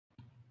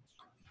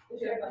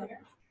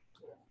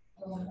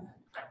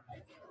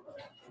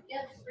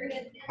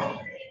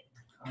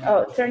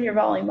Oh, turn your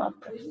volume up.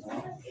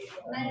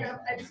 I know.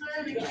 I just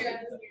wanted to make sure I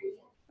was hearing.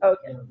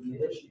 Okay.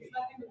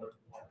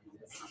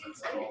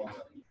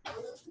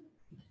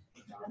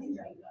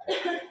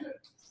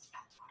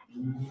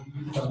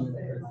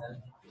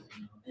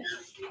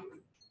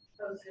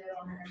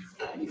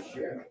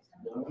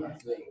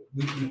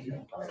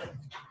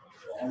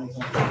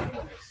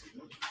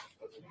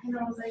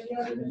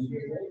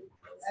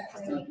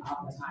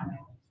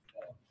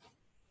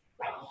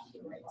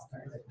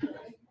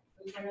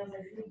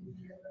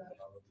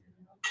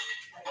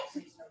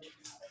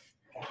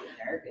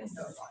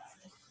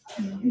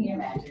 Can you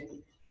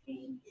imagine?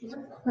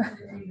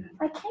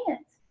 I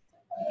can't.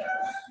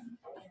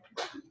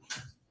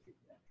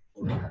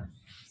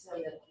 So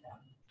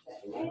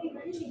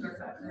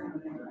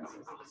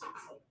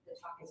the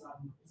talk is on,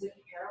 is it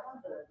Carolyn?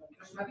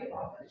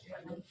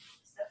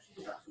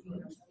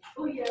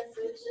 Oh, yes,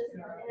 it's just, it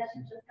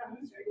hasn't just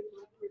gotten started.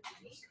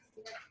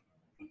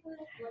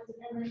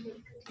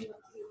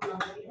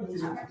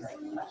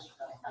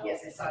 Yes,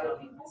 I saw it.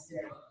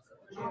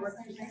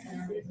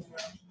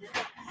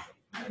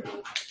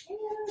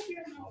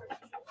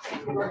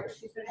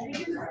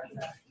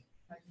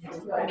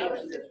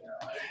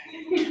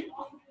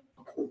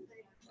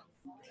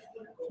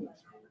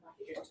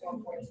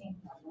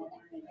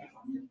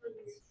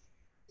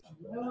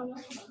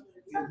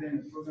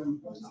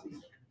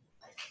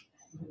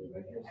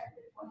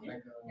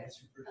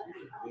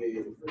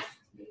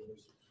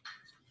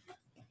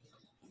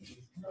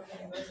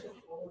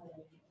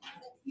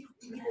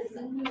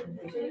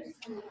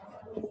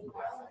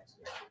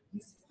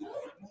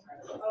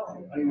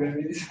 Are you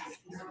ready?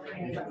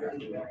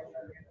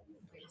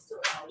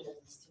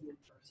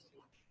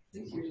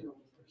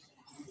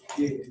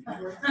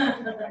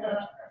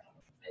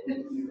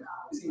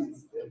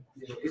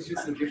 It's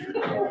just a different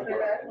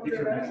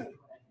method.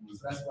 So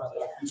that's why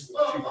it's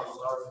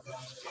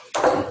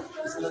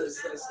another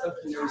set of stuff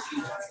you never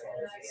see.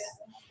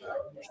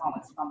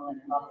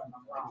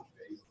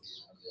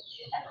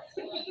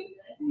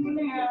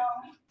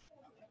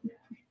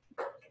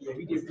 Yeah,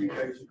 we did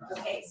pre-production.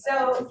 Okay,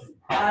 so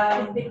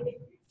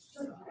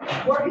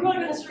more people are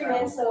going to stream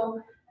in,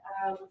 so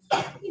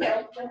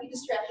don't be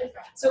distracted.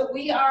 So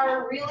we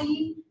are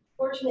really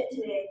fortunate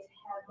today to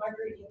have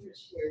Marguerite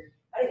English here.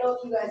 I don't know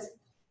if you guys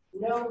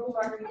know who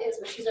Marguerite is,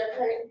 but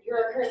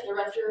you're our current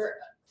director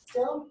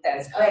still. That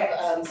is correct.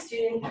 Of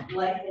student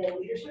life and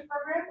leadership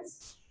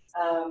programs.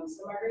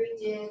 So Marguerite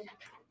did,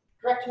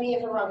 correct me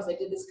if I'm wrong, because I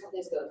did this a couple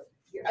days ago.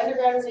 Your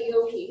undergrad was at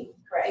UOP.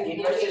 Correct.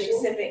 University of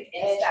Pacific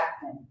in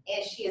Stockton.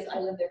 And she is, I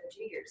lived there for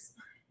 2 years.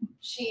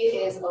 She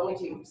is only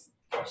 2 years.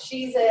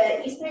 She's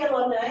an East Bay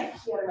alumni.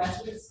 She had a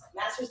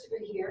master's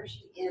degree here.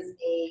 She is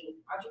a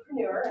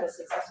entrepreneur and a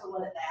successful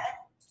one at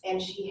that. And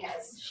she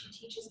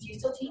teaches, do you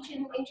still teach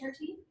in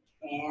HRT?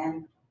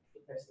 And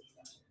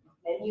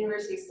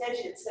University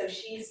Extension. So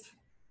she's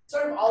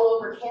sort of all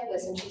over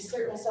campus, and she's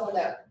certainly someone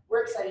that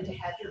we're excited to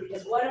have here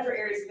because one of her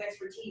areas of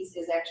expertise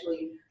is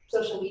actually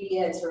social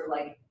media and sort of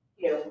like,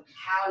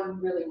 how you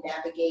really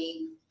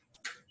navigate,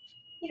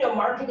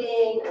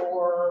 marketing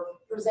or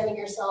presenting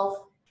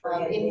yourself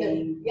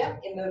in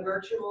the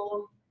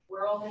virtual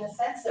world in a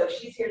sense. So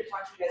she's here to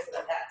talk to you guys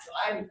about that. So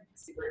I'm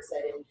super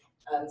excited.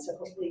 So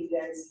hopefully you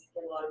guys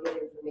get a lot of good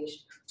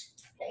information.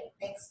 Okay,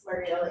 thanks,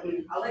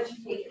 Marguerite. I'll let you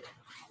take it.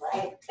 All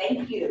right,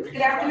 thank you.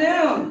 Good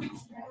afternoon.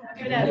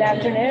 Good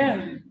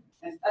afternoon.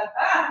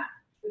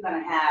 We're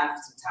going to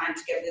have some time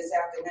together this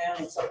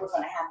afternoon, and so we're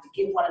going to have to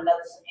give one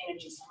another some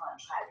energy. So I'm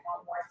going to try it one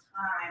more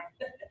time.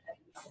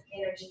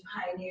 Energy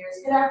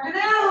pioneers. Good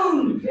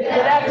afternoon. Good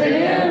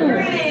afternoon.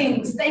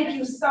 Greetings. Thank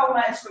you so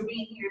much for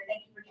being here.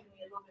 Thank you for giving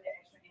me a little bit of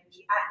extra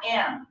energy. I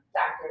am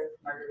Dr.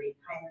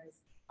 Marguerite Heiners.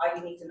 All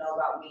you need to know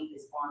about me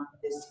is on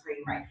this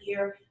screen right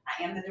here.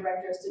 I am the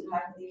Director of Student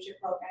Life and Leadership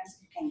Programs.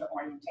 If you came to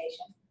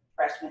orientation,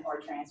 freshman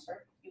or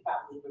transfer, you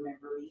probably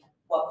remember me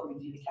welcoming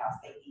you to Cal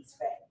State East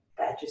Bay.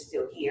 Glad you're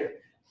still here.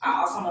 I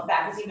also am a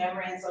faculty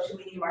member in Social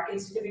Media Marketing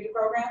Certificate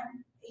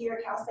Program here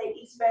at Cal State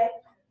East Bay.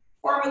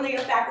 Formerly a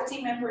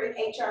faculty member at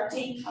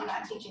HRT. I'm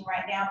not teaching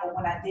right now, but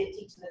when I did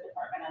teach in the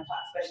department, I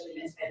taught special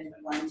events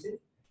management 1 and 2.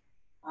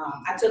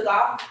 I took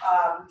off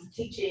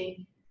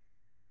teaching.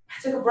 I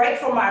took a break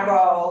from my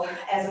role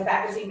as a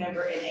faculty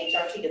member in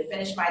HRT to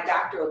finish my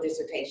doctoral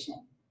dissertation.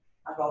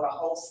 I wrote a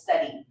whole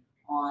study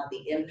on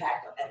the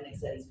impact of ethnic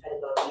studies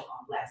pedagogy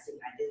on Black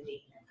student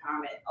identity and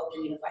empowerment in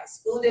Oakland Unified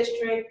School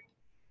District.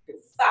 You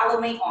can follow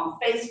me on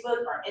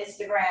Facebook or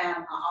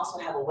Instagram. I also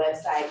have a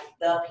website,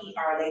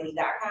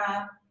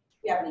 theprlady.com.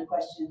 If you have any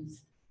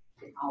questions,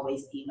 you can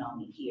always email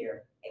me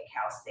here at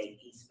Cal State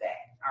East Bay.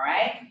 All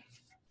right?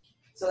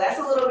 So that's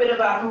a little bit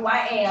about who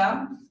I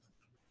am.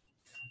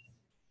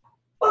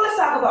 Well, let's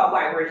talk about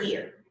why we're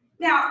here.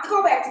 Now, let's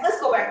go back to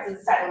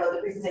the title of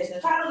the presentation.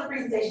 The title of the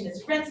presentation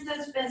is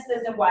Rinstas,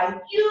 Finstas, and why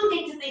you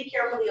need to think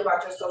carefully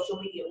about your social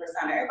media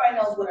persona. Everybody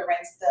knows what a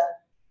Rinsta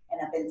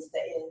and a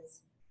Finsta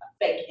is. A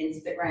fake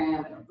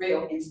Instagram and a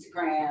real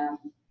Instagram.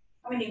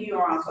 How many of you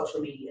are on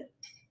social media?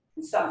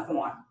 in some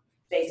form.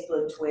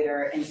 Facebook,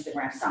 Twitter,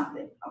 Instagram,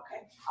 something.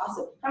 Okay,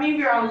 awesome. How many of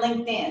you are on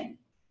LinkedIn?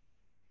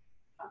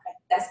 Okay,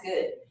 that's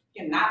good. If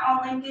you're not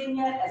on LinkedIn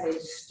yet as a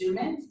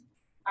student,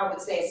 I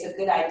would say it's a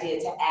good idea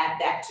to add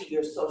that to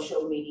your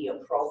social media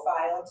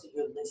profile, to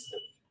your list of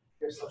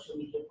your social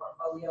media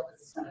portfolio,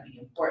 because it's going to be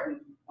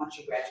important once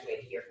you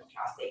graduate here from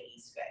Cal State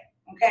East Bay.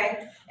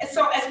 Okay? And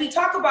so as we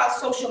talk about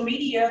social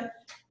media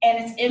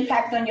and its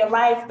impact on your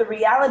life, the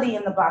reality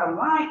and the bottom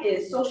line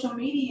is social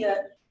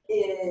media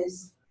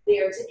is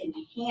there to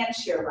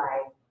enhance your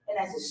life. And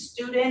as a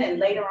student and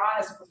later on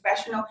as a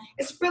professional,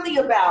 it's really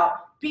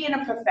about being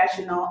a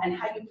professional and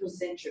how you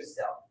present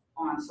yourself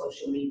on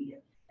social media.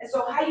 And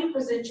so how you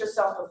present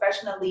yourself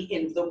professionally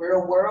in the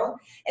real world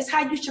is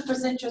how you should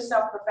present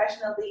yourself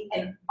professionally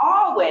and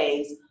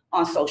always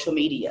on social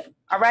media.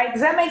 All right,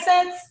 does that make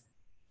sense?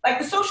 Like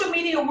the social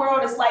media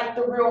world is like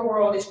the real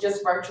world is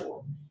just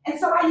virtual. And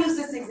so I use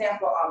this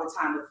example all the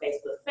time with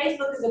Facebook.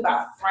 Facebook is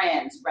about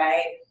friends,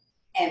 right?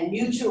 And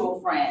mutual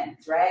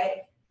friends,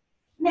 right?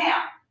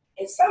 Now,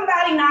 if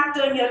somebody knocked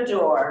on your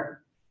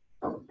door,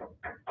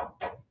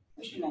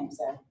 what's your name,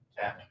 sir?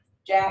 Jack.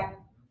 Jack?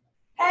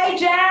 Hey,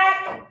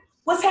 Jack,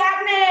 what's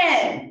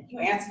happening? You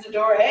answer the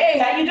door, hey,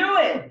 how you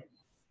doing?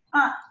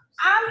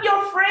 I'm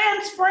your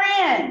friend's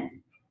friend.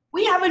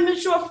 We have a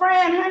mutual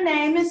friend, her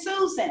name is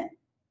Susan.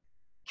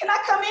 Can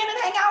I come in and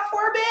hang out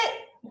for a bit?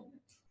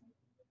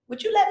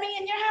 Would you let me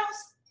in your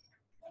house?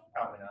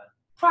 Probably not.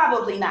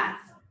 Probably not.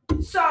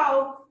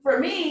 So for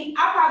me,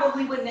 I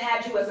probably wouldn't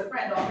add you as a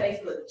friend on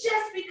Facebook.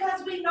 Just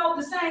because we know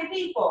the same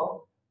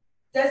people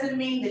doesn't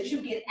mean that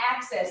you get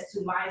access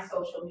to my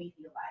social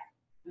media life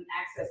and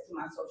access to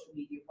my social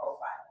media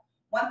profile.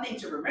 One thing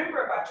to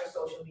remember about your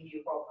social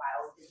media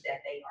profiles is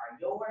that they are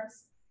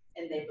yours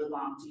and they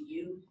belong to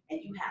you, and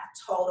you have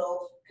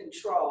total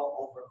control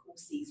over who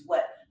sees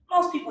what.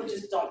 Most people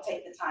just don't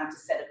take the time to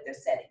set up their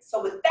settings.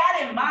 So with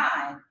that in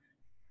mind,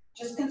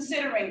 just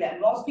considering that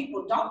most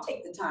people don't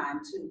take the time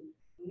to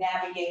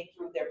navigate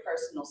through their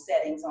personal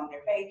settings on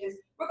their pages,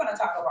 we're going to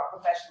talk about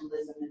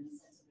professionalism in the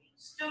sense of being a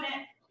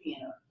student,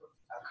 being a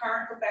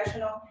current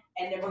professional,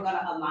 and then we're going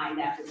to align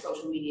that with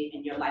social media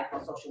and your life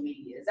on social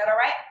media. Is that all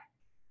right?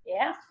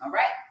 Yeah. All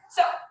right.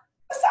 So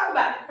let's talk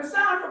about it. For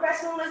some,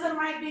 professionalism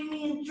might be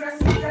mean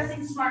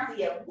dressing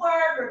smartly at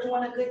work or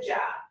doing a good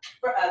job.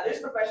 For others,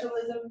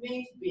 professionalism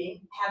means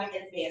having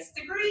advanced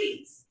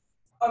degrees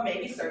or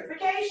maybe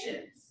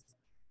certifications,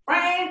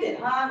 framed and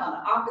hung on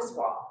an office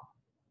wall.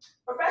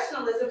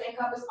 Professionalism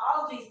encompasses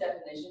all of these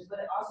definitions, but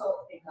it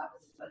also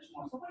encompasses much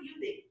more. So what do you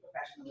think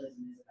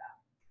professionalism is about?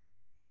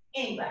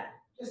 Anybody,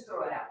 just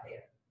throw it out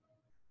there.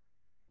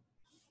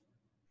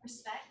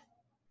 Respect.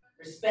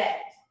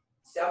 Respect.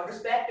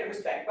 Self-respect and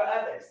respect for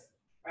others,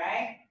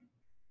 right?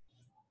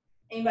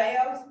 Anybody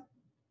else?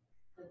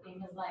 The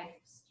thing is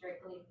like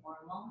strictly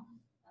formal.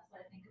 That's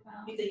what I think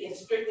about. You think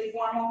it's strictly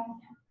formal?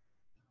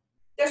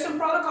 There's some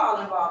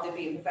protocol involved in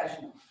being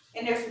professional,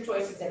 and there's some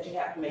choices that you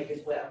have to make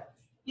as well.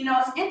 You know,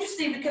 it's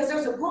interesting because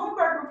there's a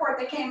Bloomberg report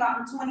that came out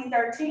in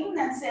 2013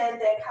 that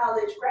said that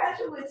college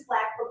graduates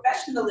lack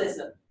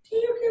professionalism. Do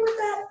you agree with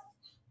that?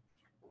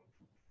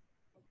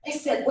 They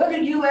said, what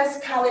do U.S.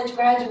 college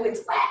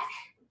graduates lack?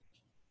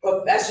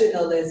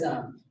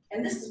 Professionalism.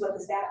 And this is what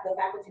the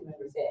faculty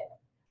member said.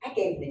 I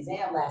gave an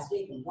exam last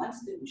week and one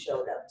student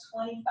showed up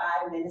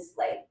 25 minutes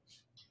late.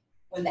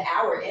 When the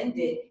hour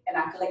ended and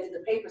I collected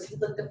the papers, he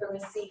looked up from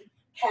his seat,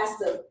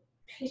 cast a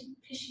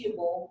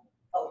pitiable,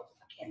 oh,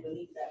 I can't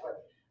believe that word.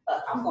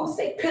 I'm gonna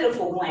say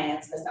pitiful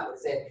glance, that's not what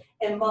it said,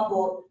 and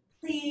mumbled,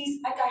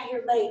 please, I got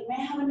here late, may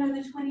I have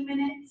another 20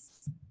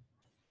 minutes?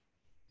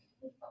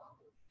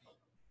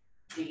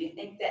 Do you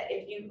think that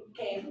if you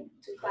came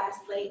to class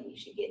late, you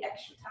should get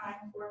extra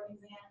time for an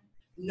exam?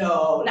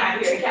 No, not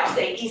here at Cal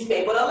State East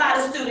Bay, but a lot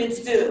of students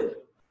do.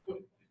 I'm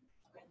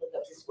gonna look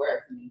up this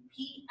word for me,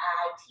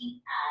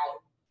 P-I-T-I-A-B-L-E.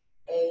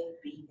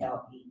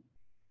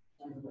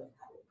 Let me look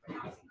how to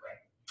pronounce it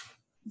correctly.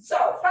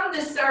 So from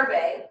this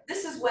survey,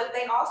 this is what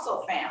they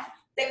also found,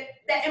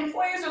 that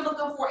employers are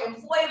looking for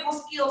employable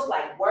skills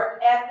like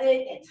work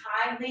ethic and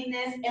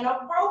timeliness and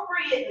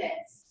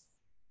appropriateness.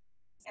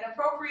 And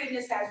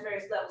appropriateness has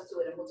various levels to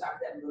it, and we'll talk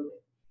about that in a little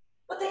bit.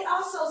 But they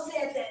also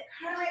said that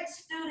current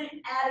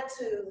student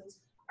attitudes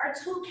are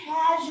too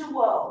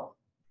casual.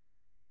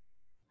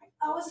 Like,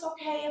 oh, it's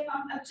okay if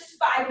I'm just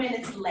 5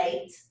 minutes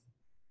late.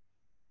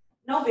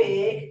 No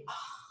big,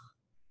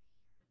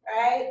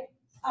 right?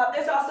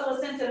 There's also a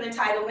sense of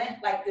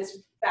entitlement, like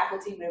this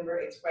faculty member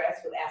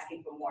expressed with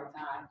asking for more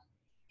time.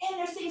 And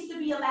there seems to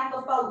be a lack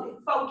of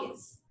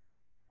focus,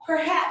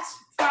 perhaps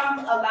from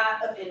a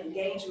lot of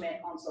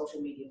engagement on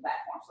social media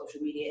platforms.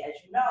 Social media,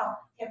 as you know,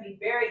 can be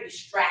very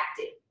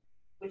distracting.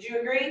 Would you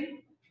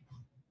agree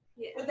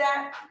with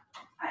that?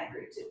 I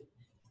agree too.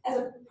 As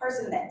a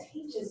person that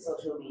teaches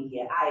social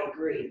media, I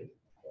agree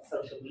that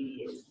social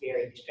media is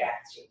very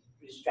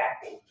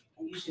distracting,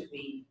 and you should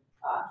be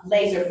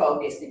laser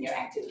focused in your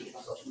activities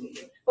on social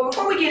media. But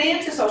before we get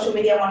into social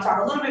media, I want to talk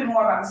a little bit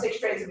more about the 6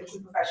 traits of a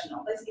true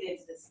professional. Let's get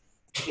into this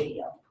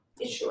video.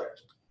 It's short.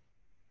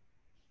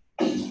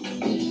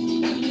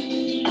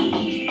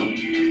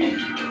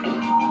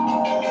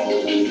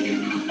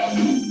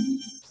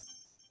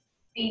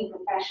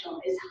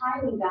 professional is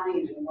highly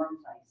valued in the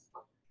workplace.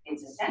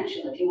 It's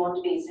essential if you want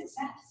to be a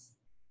success.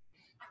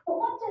 But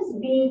what does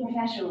being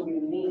professional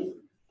really mean?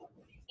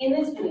 In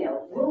this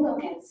video, we'll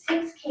look at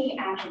 6 key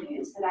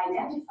attributes that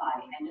identify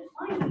and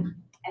define you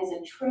as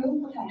a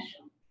true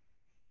professional.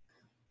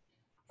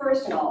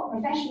 First of all,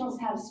 professionals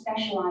have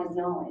specialized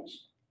knowledge.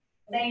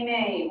 They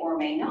may or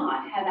may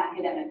not have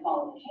academic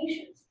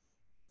qualifications,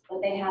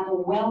 but they have a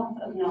wealth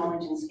of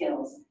knowledge and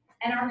skills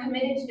and are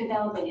committed to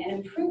developing and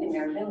improving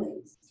their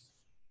abilities.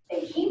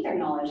 They keep their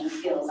knowledge and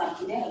skills up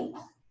to date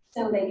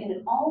so they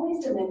can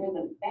always deliver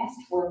the best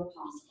work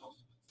possible.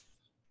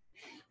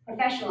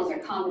 Professionals are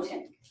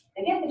competent.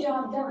 They get the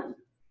job done.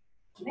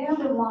 They're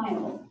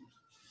reliable.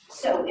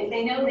 So if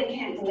they know they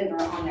can't deliver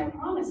on their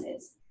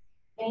promises,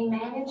 they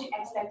manage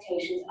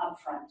expectations up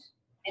front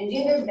and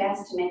do their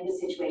best to make the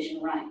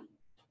situation right.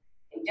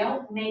 They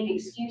don't make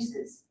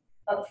excuses,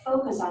 but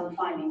focus on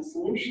finding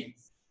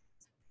solutions.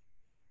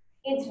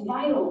 It's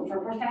vital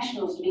for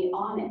professionals to be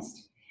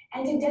honest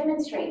and to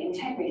demonstrate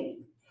integrity.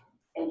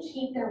 They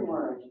keep their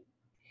word.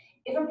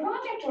 If a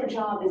project or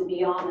job is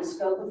beyond the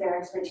scope of their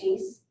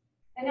expertise,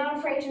 they're not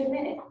afraid to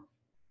admit it.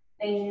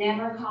 They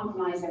never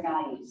compromise their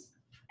values,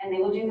 and they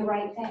will do the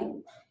right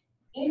thing,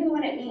 even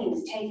when it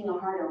means taking a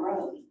harder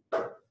road.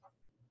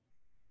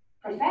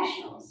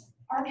 Professionals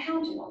are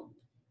accountable.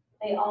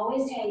 They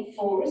always take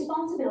full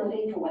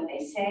responsibility for what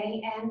they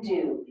say and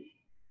do,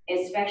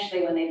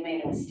 especially when they've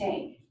made a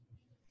mistake.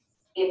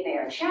 If they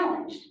are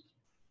challenged,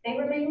 they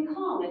remain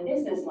calm and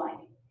businesslike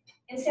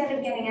instead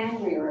of getting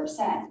angry or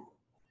upset.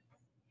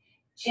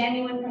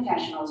 Genuine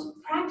professionals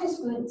practice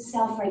good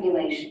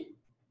self-regulation.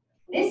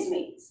 This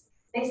means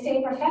they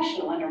stay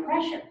professional under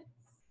pressure.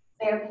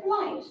 They are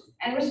polite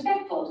and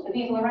respectful to the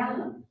people around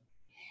them.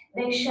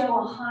 They show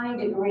a high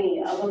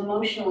degree of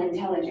emotional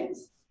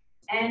intelligence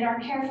and are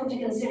careful to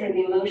consider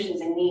the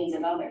emotions and needs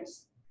of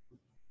others.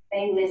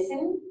 They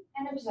listen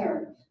and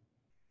observe,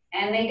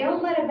 and they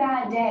don't let a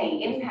bad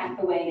day impact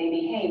the way they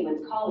behave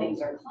with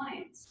colleagues or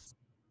clients.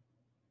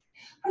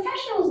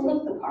 Professionals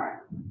look the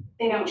part.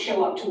 They don't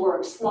show up to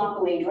work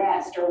sloppily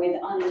dressed or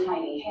with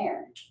untidy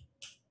hair.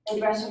 They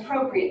dress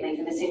appropriately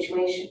for the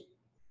situation.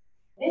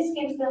 This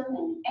gives them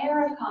an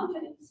air of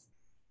confidence.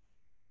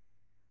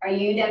 Are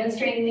you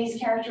demonstrating these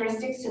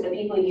characteristics to the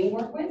people you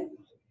work with?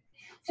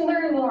 To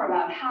learn more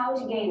about how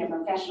to gain a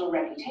professional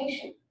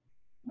reputation,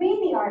 read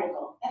the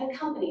article that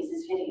accompanies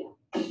this video.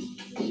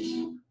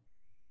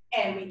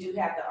 And we do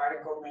have the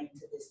article linked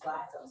to this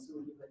slide, so I'm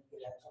assuming you're going to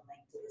get a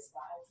link to this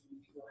slide, and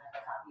you will have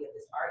a copy of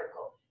this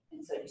article.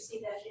 And so you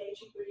see that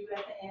JG for you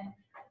at the end?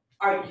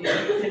 Are you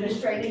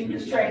demonstrating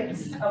the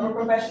traits of a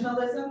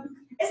professionalism?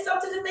 It's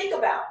something to think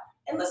about.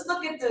 And let's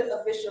look at the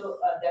official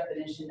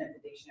definition that the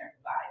dictionary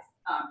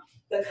provides.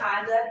 The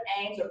conduct,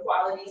 aims, or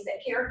qualities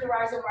that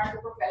characterize or mark a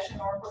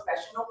professional or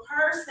professional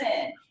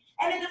person.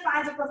 And it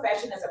defines a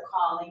profession as a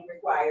calling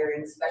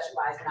requiring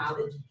specialized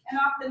knowledge and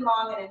often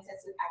long and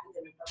intensive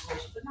academic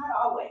preparation, but not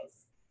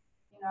always.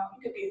 You know,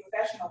 you could be a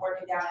professional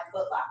working down at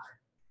Foot Locker,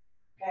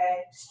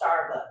 okay,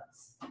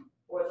 Starbucks,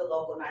 or the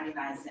local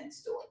 99-cent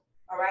store.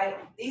 All right,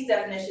 these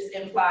definitions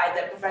imply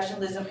that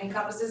professionalism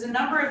encompasses a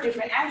number of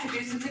different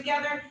attributes, and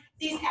together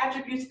these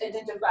attributes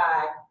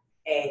identify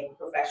a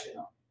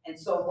professional. And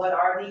so what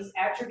are these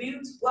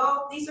attributes?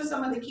 Well, these are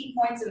some of the key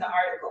points in the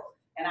article.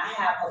 And I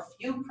have a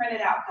few printed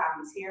out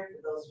copies here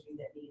for those of you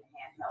that need a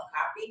handheld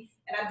copy.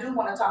 And I do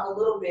want to talk a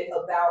little bit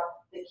about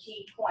the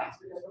key points,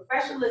 because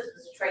professionalism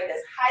is a trait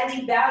that's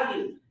highly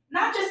valued,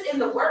 not just in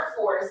the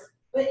workforce,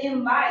 but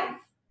in life,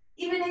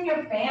 even in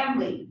your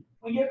family,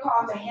 when you're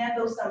called to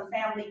handle some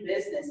family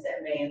business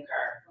that may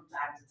occur from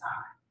time to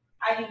time.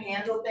 How you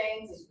handle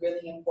things is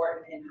really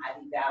important and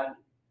highly valued,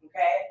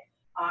 okay?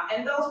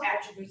 And those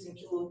attributes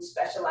include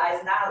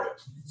specialized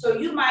knowledge. So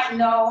you might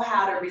know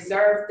how to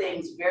reserve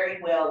things very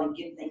well and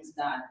get things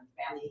done. If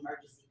a family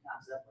emergency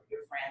comes up, or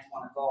your friends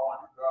want to go on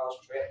a girls'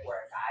 trip or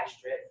a guy's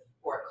trip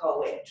or a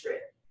co-ed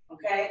trip,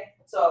 okay?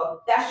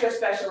 So that's your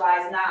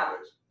specialized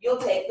knowledge.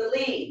 You'll take the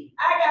lead.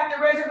 I got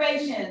the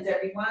reservations,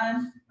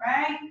 everyone,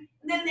 right?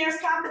 And then there's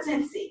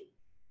competency.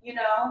 You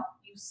know,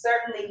 you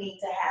certainly need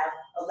to have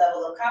a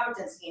level of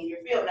competency in your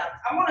field. Now,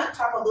 I want to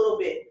talk a little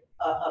bit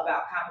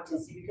about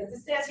competency, because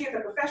it says here the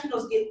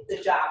professionals get the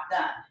job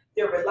done.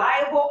 They're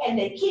reliable and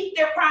they keep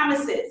their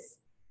promises.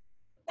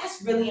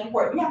 That's really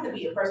important. You have to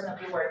be a person of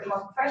your word. The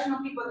most professional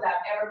people that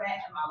I've ever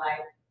met in my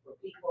life were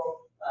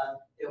people of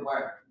their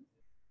word.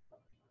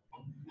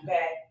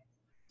 Okay,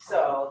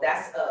 so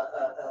that's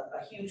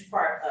a huge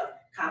part of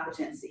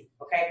competency.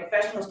 Okay,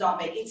 professionals don't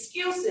make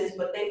excuses,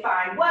 but they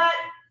find what?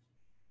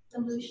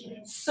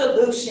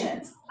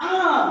 Solutions.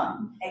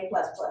 A++.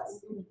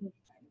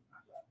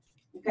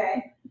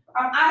 Okay.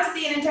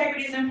 Honesty and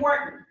integrity is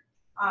important.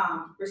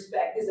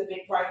 Respect is a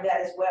big part of that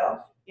as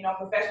well. You know,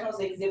 professionals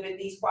exhibit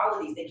these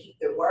qualities. They keep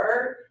their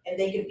word and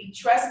they can be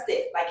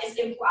trusted. Like, it's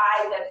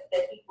implied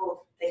that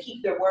people that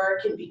keep their word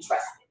can be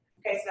trusted.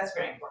 Okay, so that's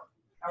very important.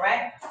 All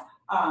right.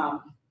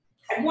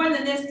 And more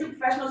than this, true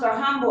professionals are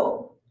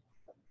humble.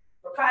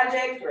 for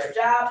project, for a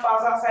job,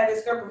 falls outside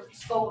their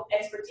scope of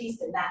expertise,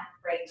 they're not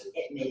afraid to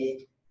admit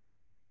it.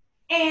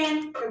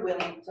 And they're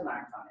willing to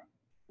learn from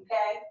it,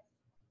 okay?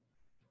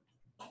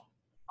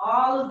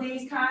 All of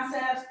these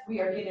concepts, we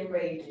are getting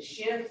ready to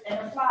shift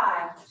and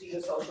apply to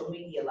your social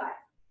media life.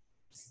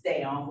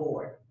 Stay on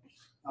board,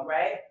 all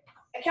right?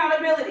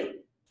 Accountability,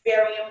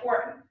 very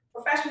important.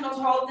 Professionals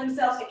hold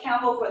themselves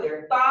accountable for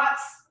their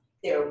thoughts,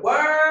 their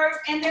words,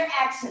 and their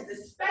actions,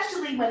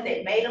 especially when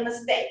they made a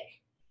mistake,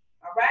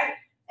 all right?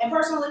 And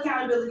personal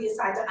accountability is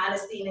tied to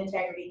honesty and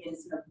integrity, and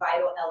it's a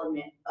vital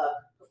element of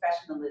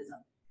professionalism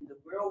in the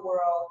real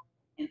world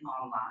and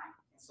online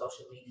and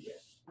social media,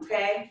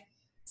 okay?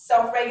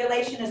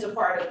 Self-regulation is a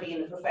part of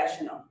being a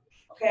professional,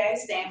 okay?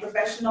 Staying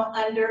professional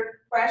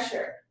under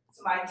pressure.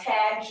 Somebody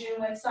tags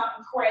you in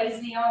something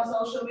crazy on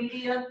social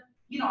media,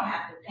 you don't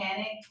have to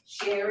panic,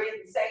 share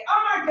it, and say,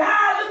 oh my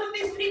God, look what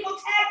these people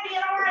tagged me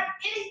and I don't have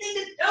anything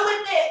to do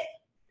with it.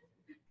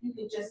 You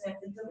can just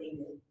simply delete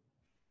it.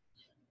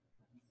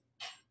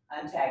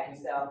 Untag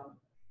yourself,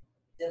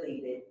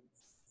 delete it,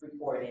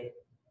 report it,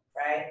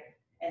 right?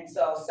 And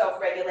so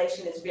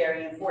self-regulation is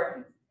very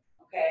important,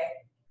 okay?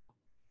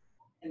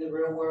 In the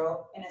real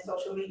world and in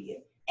social media.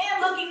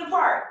 And looking the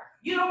part.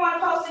 You don't want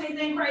to post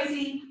anything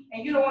crazy,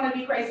 and you don't want to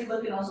be crazy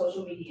looking on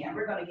social media. And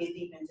we're going to get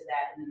deep into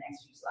that in the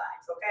next few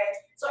slides, okay?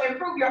 So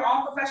improve your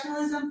own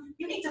professionalism.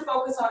 You need to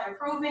focus on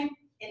improving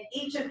in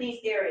each of these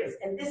areas.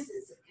 And this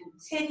is a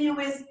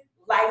continuous,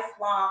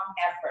 lifelong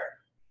effort.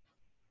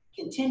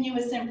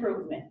 Continuous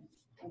improvement,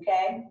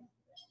 okay?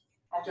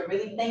 I have to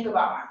really think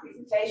about my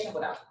presentation,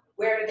 what I was going to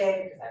wear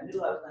today, because I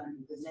knew I was going to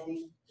be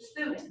presenting to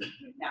students.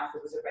 Now, if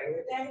it was a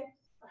regular day,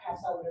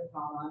 perhaps I would have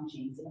thrown on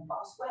jeans and a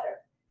fall sweater,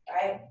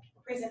 right?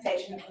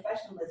 Presentation and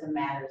professionalism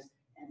matters,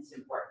 and it's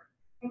important,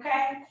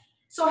 okay?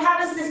 So how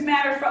does this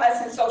matter for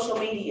us in social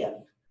media?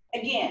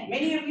 Again,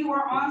 many of you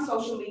are on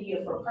social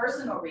media for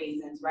personal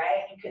reasons,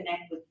 right? You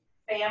connect with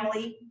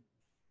family.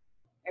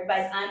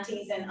 Everybody's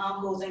aunties and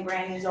uncles and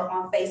grannies are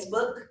on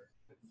Facebook,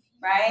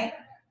 right?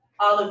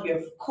 All of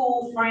your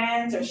cool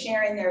friends are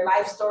sharing their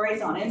life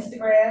stories on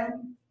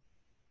Instagram.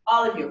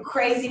 All of your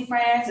crazy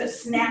friends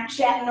are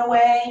Snapchatting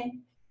away.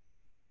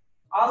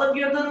 All of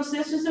your little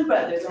sisters and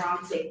brothers are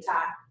on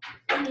TikTok.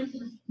 And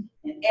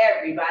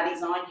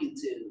everybody's on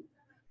YouTube,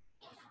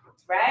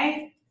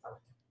 right?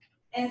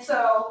 And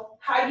so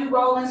how you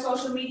roll in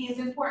social media is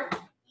important.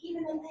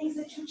 Even the things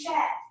that you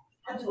chat.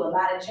 I do a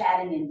lot of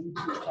chatting in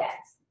YouTube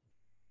chats,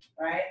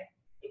 right?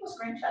 People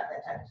screenshot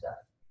that type of stuff.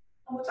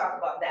 And we'll talk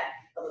about that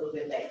a little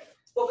bit later.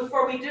 But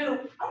before we do, I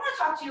want to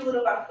talk to you a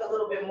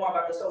little bit more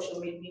about the social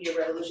media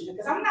revolution,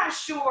 because I'm not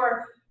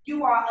sure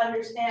you all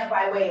understand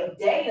by way of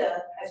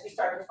data, as we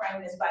start to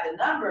frame this by the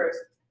numbers,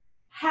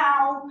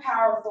 how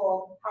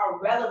powerful, how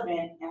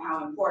relevant, and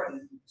how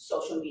important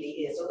social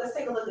media is. So let's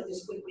take a look at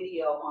this quick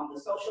video on the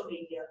social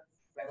media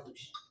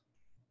revolution.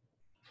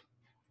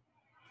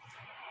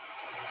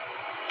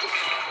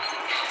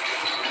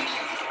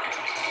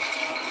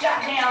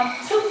 Jot down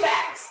 2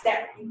 facts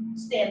that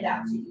stand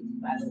out to you,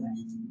 by the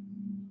way.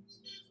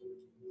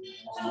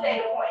 2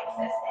 data points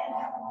that stand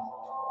out.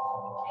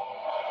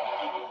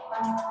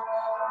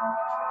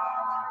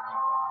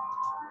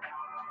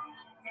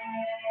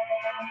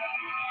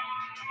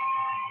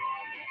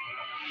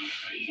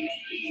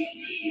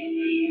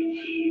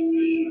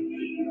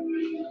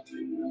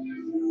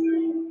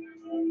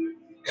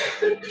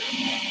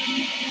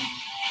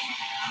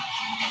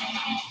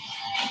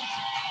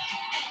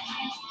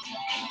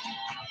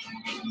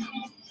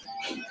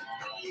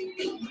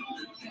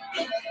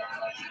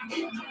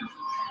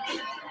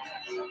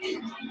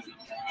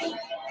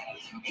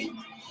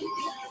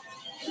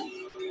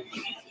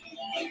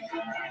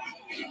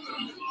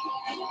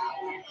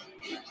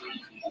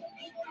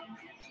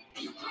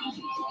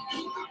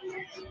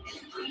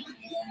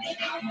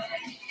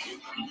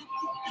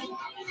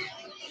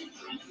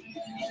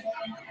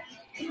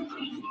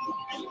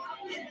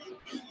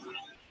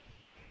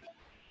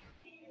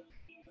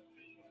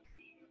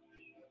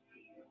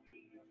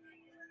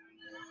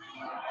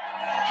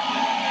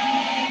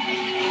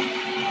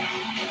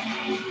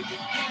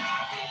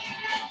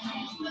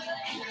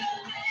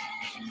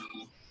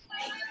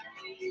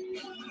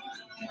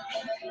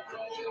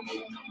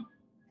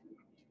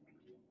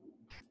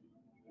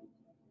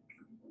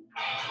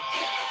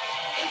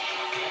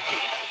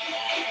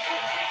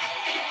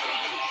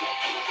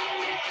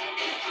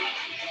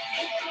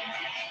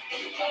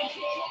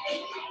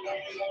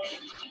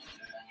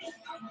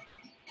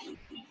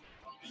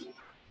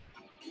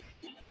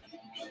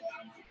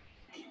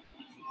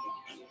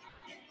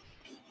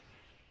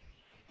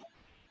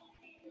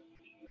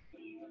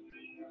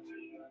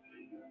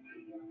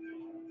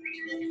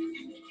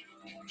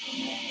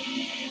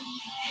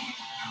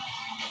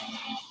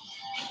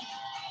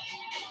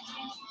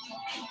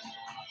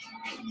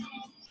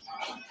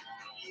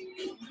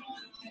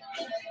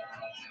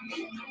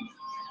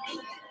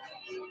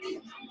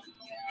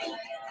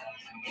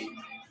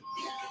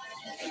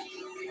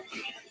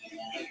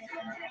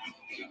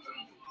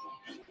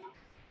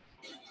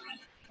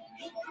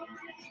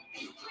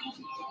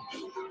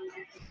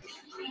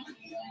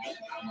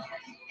 So,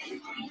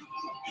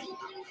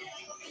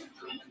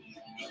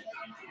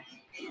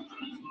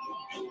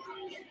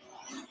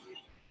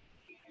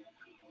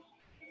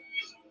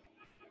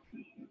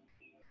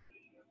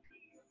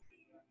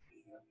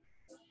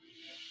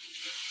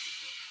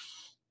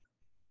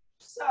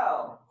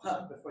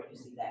 before you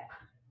see that,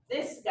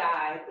 this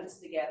guy puts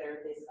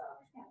together this,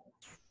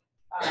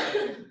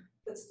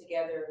 puts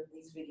together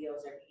these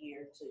videos every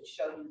year to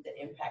show you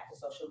the impact of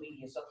social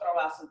media. So throw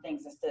out some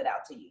things that stood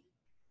out to you.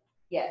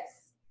 Yes.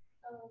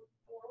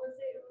 What was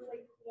it? It was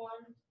like 1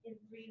 in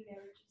 3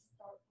 marriages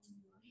start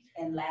online.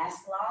 And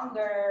last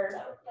longer.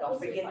 That Don't was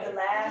forget the advice.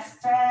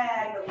 last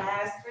tag, the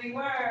last 3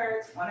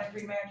 words. 1 in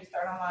 3 marriages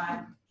start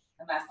online.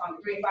 And last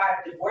longer. 3 in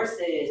 5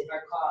 divorces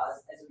are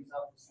caused as a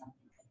result of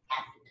something that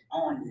happened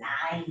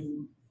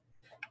online.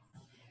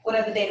 What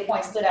other data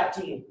points stood out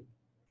to you?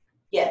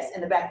 Yes,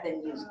 in the back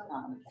then you. 53% of their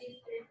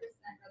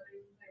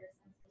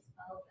census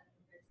felt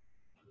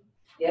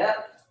and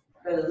Yep.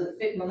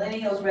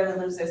 Millennials rather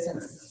lose their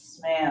sense of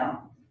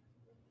smell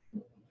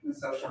in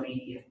social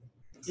media.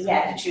 If you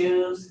had to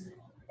choose,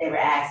 they were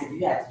asked if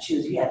you had to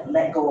choose, you had to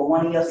let go of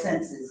one of your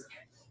senses.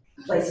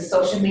 In place of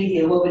social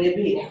media, what would it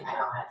be? I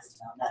don't have to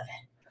smell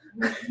nothing.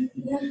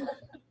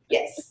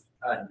 Yes,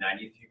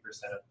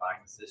 93% of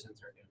buying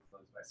decisions are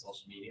influenced by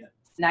social media.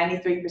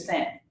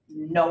 93%.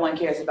 No one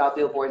cares about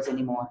billboards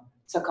anymore.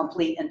 It's a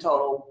complete and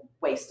total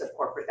waste of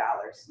corporate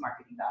dollars,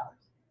 marketing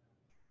dollars.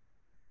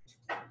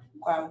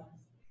 Wow.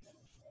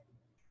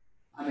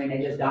 I mean, they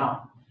just don't.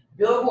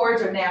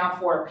 Billboards are now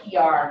for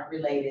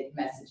PR-related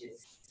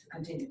messages to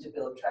continue to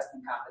build trust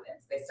and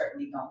confidence. They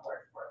certainly don't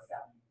work for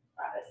selling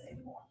products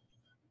anymore.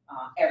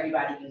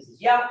 Everybody uses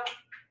Yelp,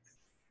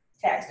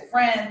 tags their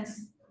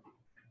friends,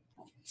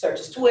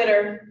 searches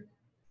Twitter,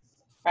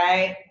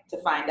 right, to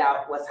find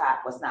out what's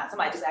hot, what's not.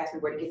 Somebody just asked me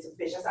where to get some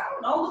fish. I said, I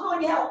don't know, look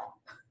on Yelp.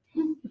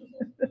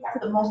 Got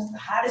the most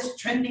hottest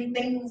trending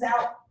things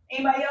out.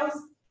 Anybody else?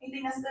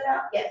 Anything that stood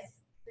out? Yes.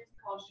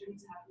 College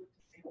students have it.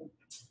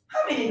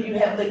 How many of you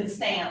have licked the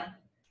stamp?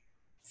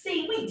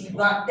 See, we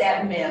debunked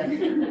that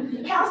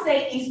myth. Cal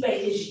State East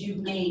Bay is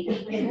unique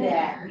in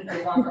that we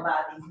debunk a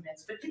lot of these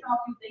myths. But you know,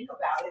 if you think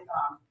about it,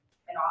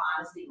 in all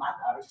honesty, my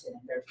daughters 10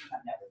 and 13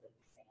 have never licked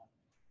the stamp.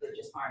 There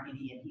just aren't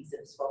any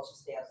adhesive disposal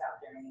stamps out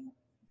there anymore.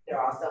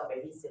 They're all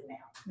self-adhesive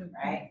now,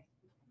 right?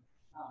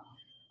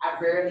 I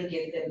rarely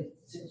get them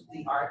to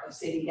the art of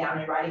sitting down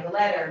and writing a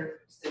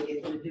letter. Still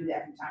get them to do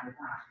that from time to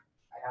time.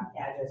 I got the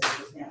address of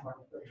the stamp on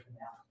the put it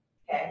down.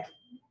 Okay?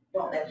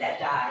 Don't let that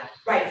die.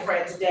 Write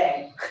Fred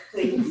today,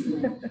 please.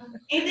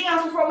 Anything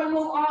else before we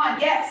move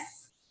on?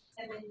 Yes.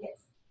 And then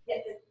yes.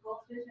 Yes.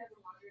 Goldfish have a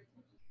longer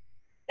attention.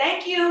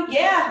 Thank you.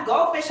 Yeah,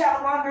 goldfish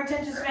have a longer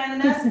attention span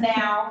than us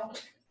now.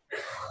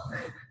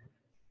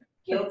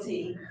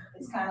 Guilty.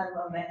 It's kind of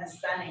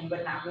stunning,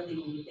 but not really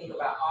when you think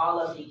about all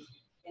of the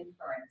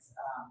inference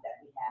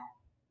that we have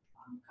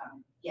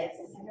coming. Yes.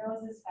 And there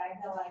was this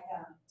fact that like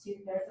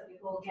 2/3 of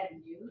people who get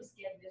news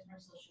from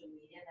social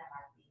media that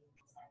might be like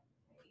fake.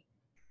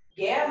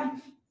 Yeah.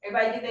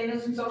 Everybody get their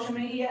news from social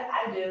media?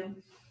 I do.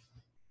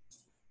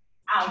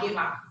 I don't get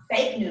my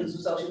fake news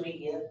from social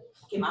media.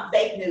 Get my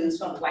fake news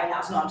from the White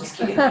House. No, I'm just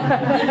kidding.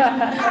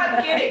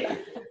 I'm kidding.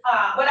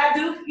 But I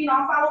do,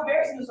 I follow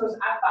various news sources.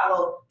 I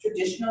follow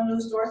traditional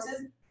news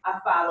sources. I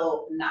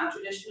follow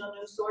non-traditional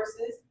news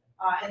sources.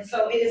 And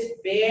so it is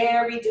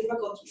very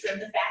difficult to trim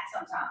the fat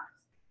sometimes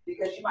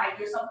because you might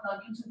hear something on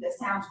YouTube that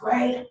sounds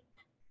great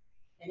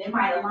and it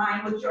might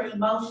align with your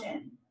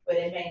emotion, but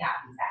it may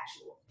not be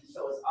factual.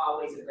 So it's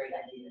always a great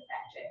idea to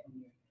fact check when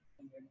you're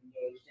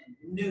engaged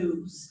in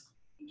news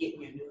and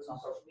getting your news on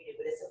social media.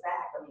 But it's a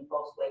fact. I mean,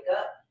 folks wake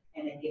up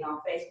and they get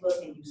on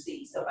Facebook and you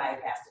see somebody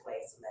passed away,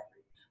 a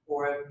celebrity,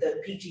 or the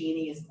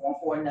PG&E is going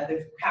for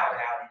another power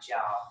outage,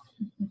 y'all.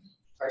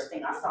 First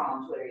thing I saw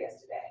on Twitter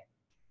yesterday.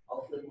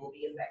 Hopefully we'll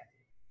be affected.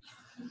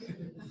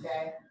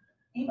 Okay.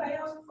 Anybody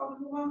else before we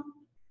move on?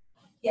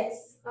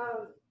 Yes.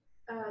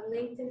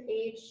 LinkedIn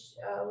age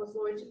was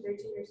lowered to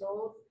 13 years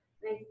old.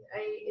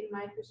 In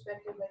my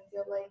perspective, I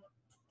feel like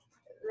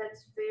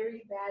that's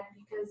very bad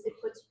because it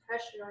puts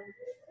pressure on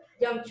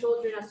young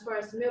children as far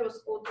as middle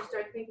school to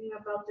start thinking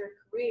about their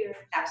career.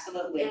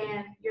 Absolutely.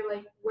 And you're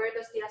like, where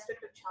does the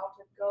aspect of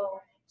childhood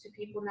go to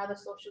people now that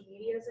social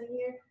media is in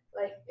here?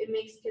 Like, it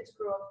makes kids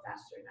grow up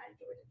faster, and I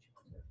enjoy the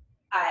childhood.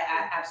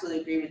 I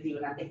absolutely agree with you,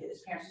 and I think that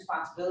it's parents'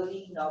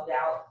 responsibility, no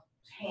doubt,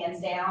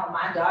 hands down.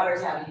 My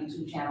daughters have a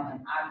YouTube channel,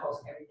 and I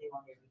post everything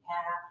on their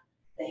behalf.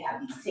 They have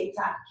these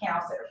TikTok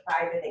accounts that are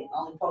private. They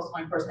only post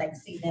one person that can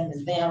see them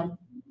is them.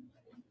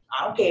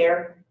 I don't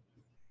care.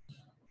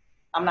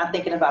 I'm not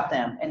thinking about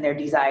them and their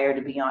desire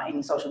to be on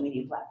any social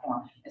media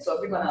platform. And so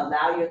if you're going to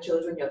allow your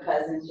children, your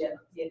cousins,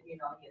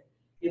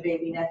 your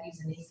baby nephews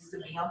and nieces to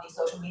be on these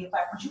social media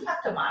platforms, you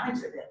have to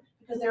monitor them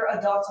because there are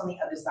adults on the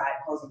other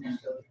side posing their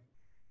children.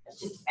 That's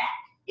just a fact.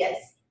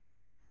 Yes.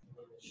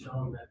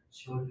 Shown that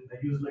children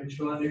that use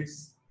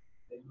electronics,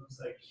 they lose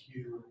IQ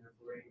and their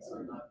brains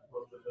are not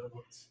well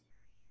developed.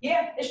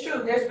 Yeah, it's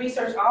true. There's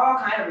research, all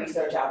kind of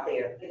research out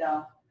there.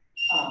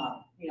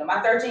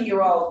 My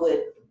 13-year-old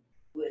would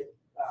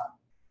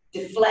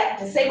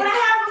deflect and say, but I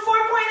have a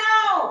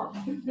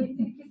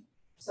 4.0.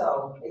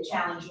 So they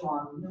challenge you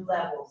on new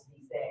levels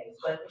these days,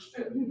 but it's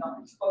true, you know,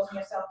 exposing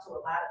yourself to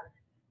a lot of,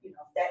 you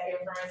know, that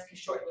inference can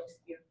shorten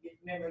your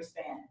memory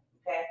span,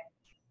 okay?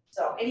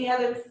 So any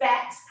other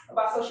facts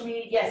about social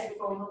media? Yes,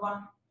 before we move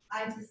on.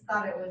 I just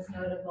thought it was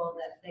notable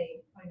that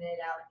they pointed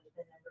out that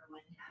the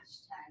 #1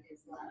 hashtag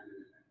is love.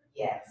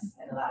 Yes,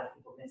 and a lot of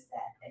people miss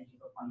that. Thank you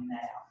for pointing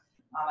that out.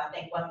 I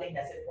think one thing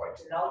that's important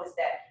to note is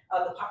that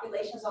the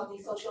populations of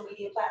these social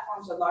media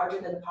platforms are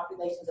larger than the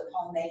populations of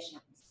home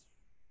nations.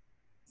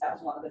 That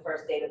was one of the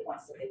first data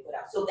points that they put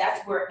out. So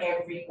that's where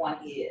everyone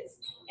is.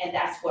 And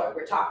that's what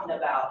we're talking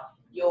about,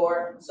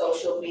 your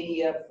social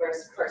media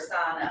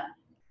persona.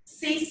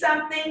 See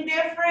something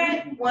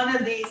different? One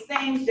of these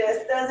things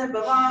just doesn't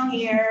belong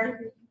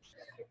here.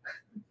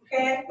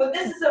 Okay, but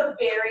this is a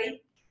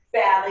very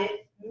valid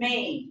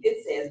meme.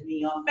 It says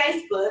me on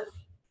Facebook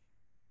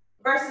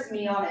versus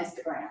me on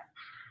Instagram,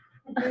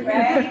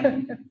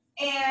 right?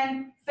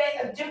 And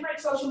different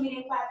social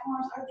media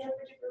platforms are there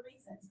for different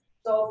reasons.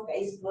 So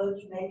Facebook,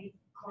 you may be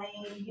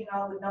clean, you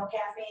know, with no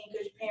caffeine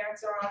because your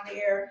parents are on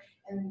there,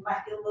 and you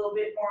might be a little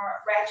bit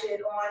more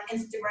ratchet on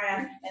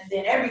Instagram, and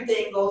then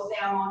everything goes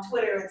down on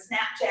Twitter and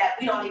Snapchat.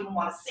 We don't even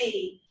want to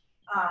see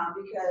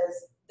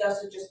because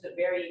those are just the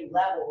varying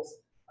levels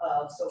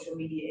of social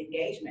media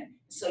engagement.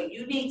 So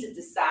you need to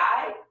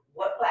decide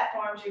what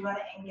platforms you're going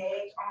to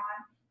engage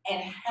on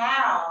and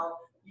how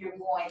you're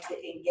going to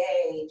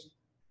engage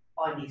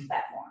on these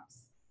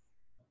platforms.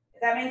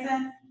 Does that make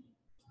sense?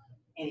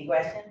 Any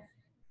questions?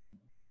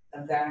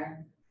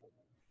 Concern?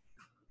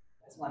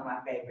 That's one of my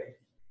favorites.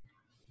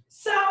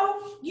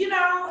 So, you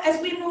know,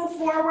 as we move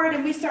forward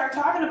and we start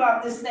talking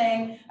about this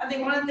thing, I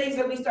think one of the things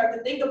that we start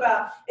to think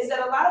about is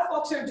that a lot of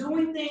folks are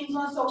doing things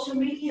on social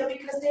media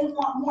because they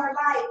want more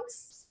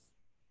likes.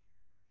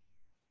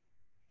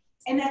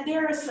 And that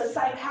there is a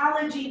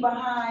psychology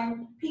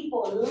behind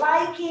people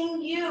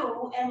liking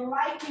you and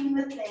liking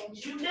the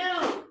things you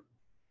do.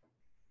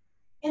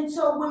 And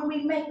so when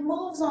we make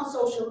moves on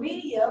social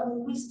media,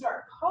 when we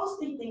start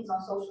posting things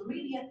on social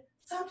media,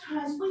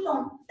 sometimes we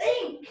don't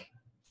think.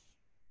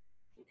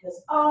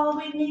 Because all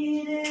we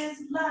need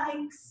is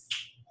likes.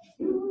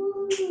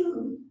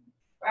 Ooh,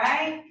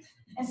 right?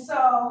 And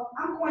so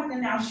I'm going to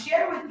now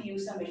share with you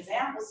some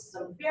examples,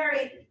 some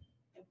very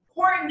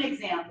important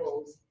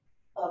examples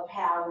of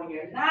how when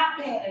you're not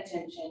paying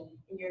attention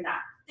and you're not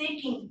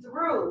thinking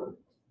through,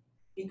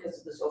 because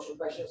of the social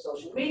pressure of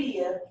social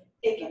media,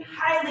 it can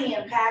highly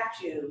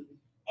impact you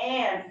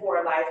and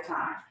for a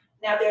lifetime.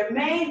 Now, there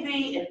may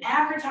be an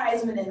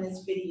advertisement in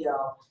this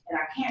video, and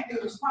I can't be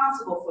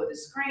responsible for the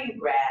screen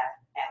grab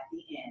at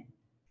the end.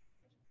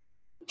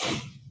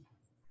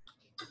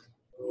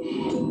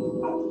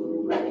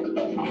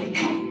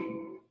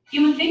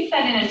 You would think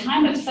that in a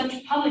time of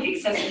such public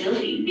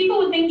accessibility, people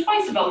would think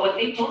twice about what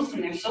they post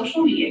in their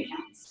social media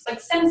accounts.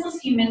 But senseless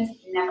humans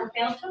never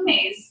fail to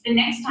amaze. The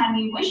next time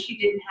you wish you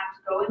didn't have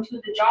to go into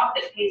the job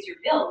that pays your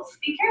bills,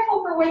 be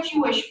careful for what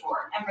you wish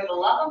for. And for the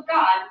love of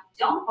God,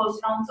 don't post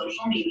it on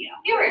social media.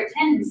 Here are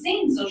 10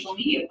 insane social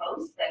media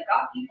posts that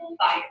got people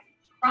fired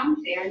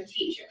from their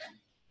teacher.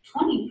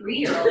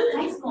 23-year-old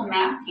high school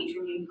math teacher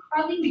named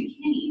Carly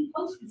McKinney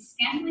posted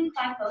scantily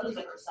clad photos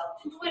of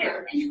herself to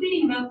Twitter and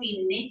tweeting about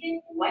being naked,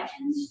 wet,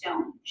 and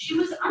stoned. She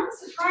was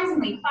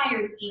unsurprisingly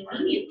fired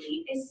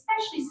immediately,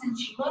 especially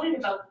since she gloated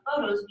about the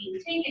photos being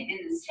taken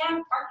in the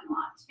staff parking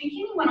lot.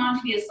 McKinney went on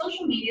to be a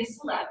social media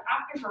celeb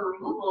after her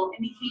removal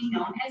and became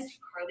known as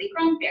Carly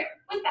Gruntbear,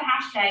 with the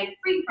hashtag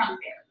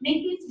 #FreeGruntBear,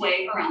 making its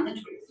way around the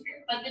Twitter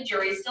sphere. But the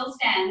jury still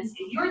stands.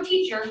 If you're a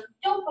teacher,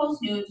 don't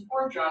post nudes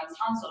or drugs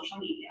on social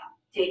media.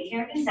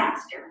 Daycare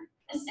disaster.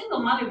 A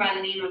single mother by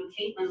the name of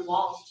Caitlin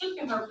Walsh took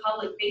to her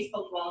public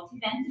Facebook wall to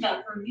vent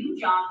about her new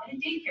job at a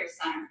daycare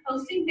center,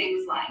 posting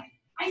things like,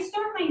 "I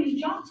start my new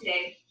job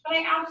today, but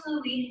I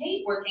absolutely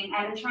hate working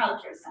at a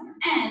childcare center.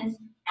 And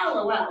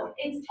LOL,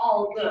 it's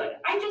all good.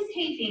 I just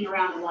hate being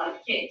around a lot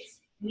of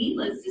kids."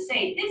 Needless to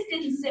say, this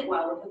didn't sit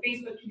well with the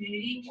Facebook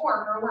community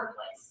or her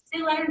workplace.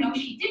 They let her know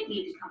she did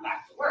need to come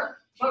back to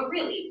work. But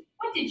really,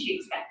 what did she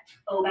expect?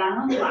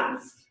 Obama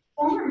blast.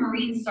 Former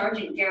Marine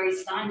Sergeant Gary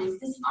Stein was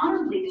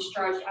dishonorably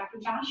discharged after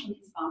bashing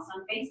his boss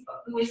on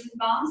Facebook. Who is his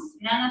boss?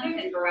 None other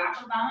than Barack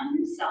Obama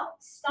himself.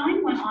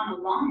 Stein went on a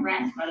long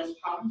rant about his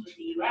problems with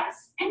the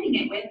U.S., ending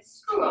it with,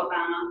 "Screw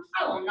Obama,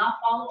 I will not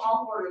follow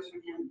all orders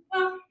from him."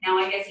 Well, now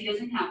I guess he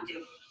doesn't have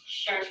to.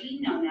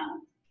 Sharpie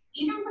no-no.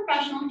 Even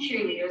professional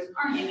cheerleaders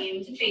aren't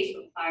immune to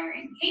Facebook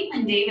firing.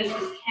 Caitlin Davis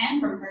was canned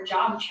from her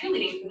job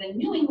cheerleading for the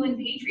New England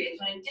Patriots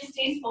when a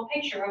distasteful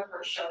picture of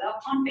her showed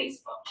up on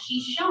Facebook.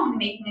 She's shown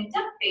making a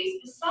duck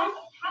face beside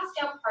a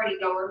passed-out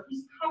partygoer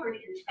who's covered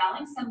in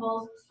phallic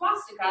symbols,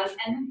 swastikas,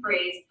 and the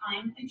phrase,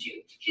 "I'm a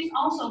Jew." She's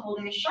also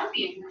holding a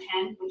Sharpie in her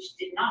hand, which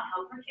did not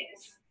help her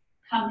case.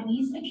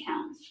 Company's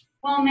account.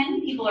 While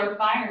many people are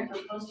fired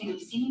for posting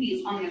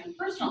obscenities on their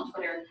personal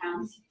Twitter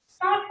accounts,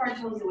 Scott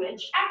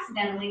Bartozowicz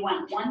accidentally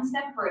went one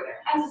step further.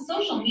 As a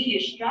social media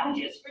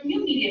strategist for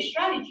New Media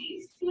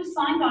Strategies, he was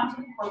signed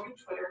onto the corporate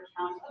Twitter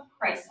account of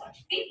Chrysler.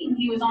 Thinking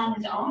he was on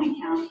his own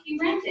account, he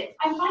rented.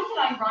 I find it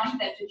ironic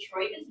that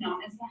Detroit is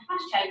known as the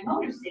hashtag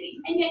Motor City,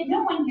 and yet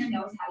no one here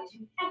knows how to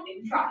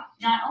effing drive.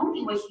 Not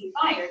only was he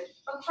fired,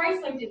 but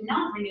Chrysler did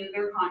not renew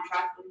their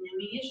contract with New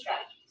Media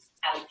Strategies.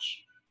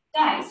 Ouch.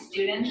 Guys,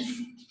 students,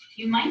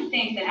 you might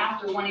think that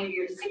after one of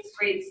your 6th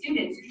grade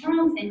students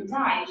drowns and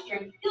dies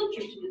during a field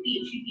trip to the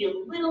beach, you'd be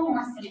a little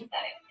more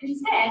sympathetic.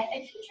 Instead,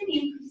 a teacher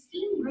named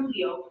Christine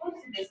Rubio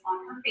posted this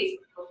on her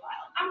Facebook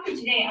profile. After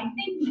today, I'm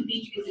thinking the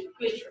beach is a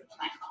good trip for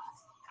my class.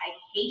 I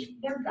hate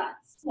their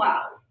guts.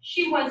 Wow,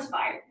 she was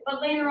fired,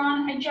 but later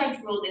on, a judge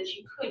ruled that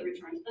she could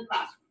return to the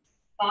classroom.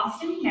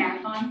 Boston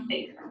Marathon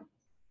faker.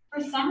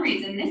 For some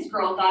reason, this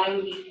girl thought it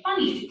would be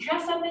funny to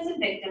dress up as a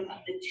victim of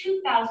the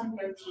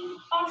 2013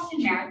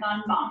 Boston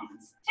Marathon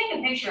bombings. Take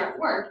a picture at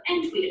work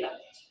and tweet about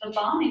it. The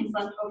bombings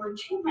left over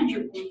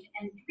 200 wounded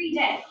and 3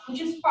 dead, which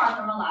is far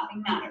from a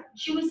laughing matter.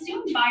 She was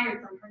soon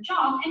fired from her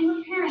job, and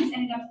her parents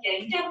ended up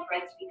getting death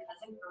threats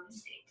because of her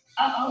mistake.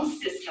 Uh-oh,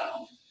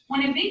 Cisco.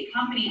 When a big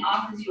company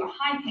offers you a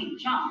high-paying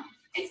job,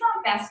 it's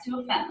not best to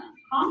offend them.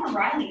 Connor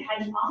Riley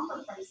had an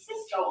offer from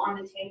Cisco on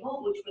the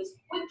table, which was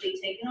quickly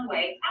taken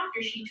away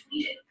after she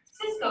tweeted,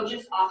 "Cisco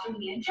just offered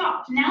me a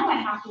job. Now I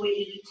have to weigh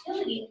the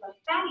utility of a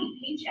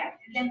fatty paycheck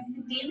against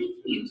the daily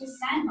commute to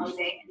San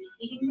Jose and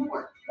hating the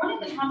work." One of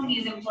the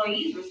company's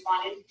employees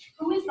responded,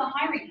 "Who is the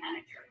hiring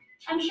manager?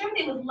 I'm sure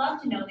they would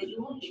love to know that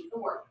you will hate the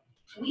work.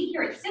 We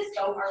here at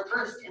Cisco are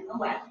versed in the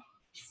web."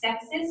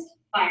 Sexist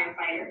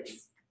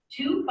firefighters.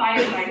 2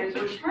 firefighters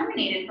were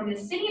terminated from the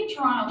City of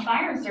Toronto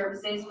Fire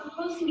Services for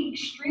posting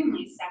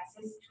extremely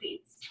sexist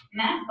tweets.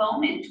 Matt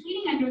Bowman,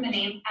 tweeting under the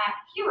name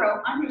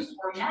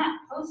 @hero_Matt,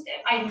 posted,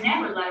 "I'd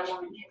never let a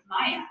woman kick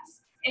my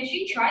ass. If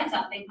she tried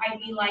something, I'd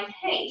be like,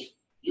 hey,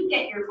 you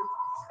get your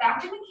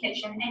back in the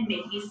kitchen and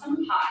make me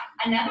some pie."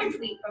 Another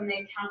tweet from the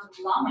account of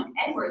Lawman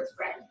Edwards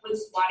read,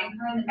 "Was swatting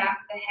her in the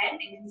back of the head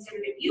and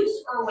considered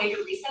abuse or a way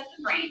to reset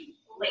the brain?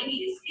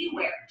 Ladies,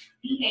 beware,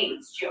 the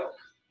AIDS joke."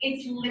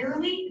 It's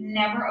literally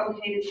never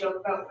okay to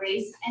joke about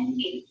race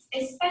and AIDS,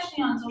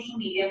 especially on social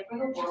media for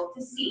the world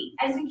to see.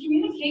 As the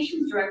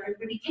communications director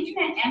for the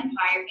Internet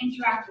Empire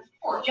Interactive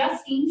Corp,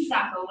 Justine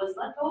Sacco was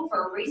let go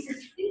for a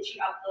racist tweet she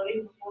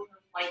uploaded before her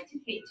flight to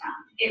Cape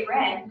Town. It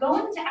read,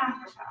 "Going to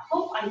Africa,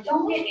 hope I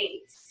don't get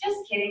AIDS.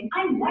 Just kidding,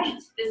 I'm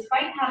white."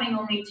 Despite having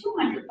only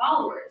 200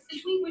 followers, the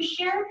tweet was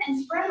shared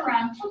and spread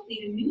around quickly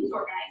to news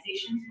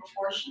organizations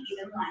before she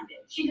even landed.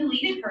 She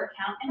deleted her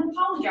account and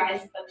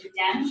apologized, but the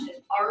damage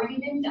had already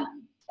been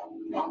done.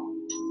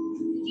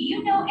 Do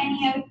you know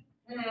any other?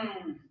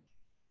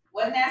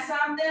 Wasn't that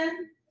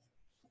something?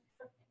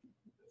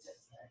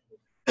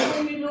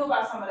 What do you know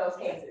about some of those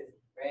cases?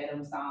 Read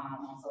them, saw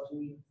them on social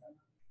media.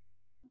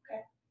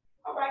 Okay.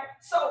 All right.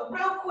 So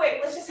real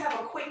quick, let's just have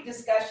a quick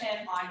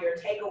discussion on your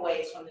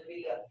takeaways from the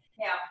video.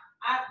 Now,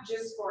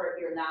 just for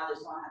your knowledge,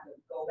 so I don't have to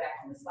go back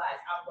on the slides,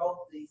 I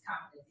wrote these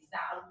competencies.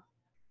 Now,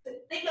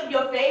 think of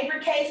your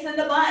favorite case in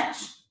the bunch,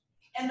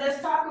 and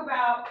let's talk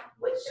about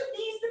which of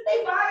these did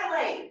they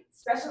violate?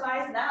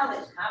 Specialized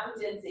knowledge,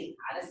 competency,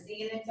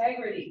 honesty and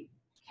integrity,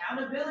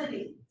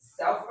 accountability,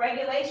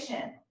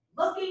 self-regulation,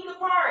 looking the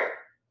part.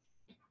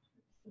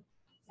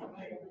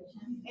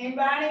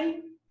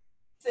 Anybody?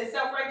 Say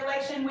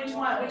self-regulation, which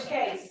one, which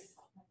case?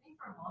 I think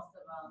for most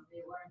of them,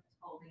 they weren't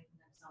holding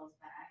themselves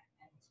back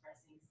and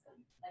expressing some,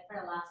 like for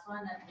the last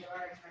one, that they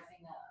were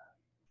expressing a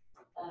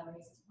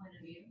racist point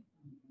of view.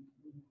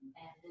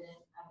 And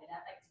didn't, I mean,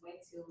 that like way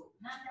too,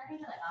 not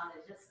even like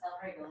honest, just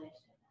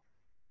self-regulation.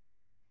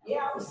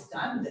 Yeah, I was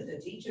stunned that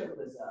the teacher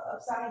was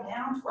upside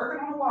down,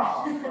 twerking on the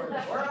wall for the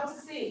world to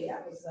see.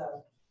 That was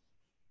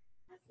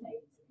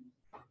fascinating to me.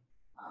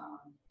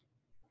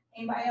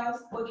 Anybody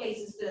else? What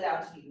cases stood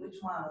out to you? Which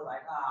one was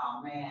like,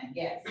 oh man,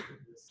 yes.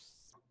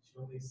 She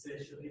only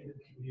said she'll leave the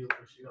commute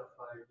when she got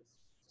fired.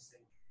 It's the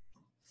same.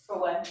 For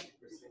what?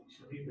 For saying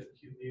she'll leave the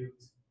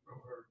commute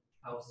from her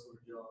house or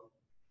job.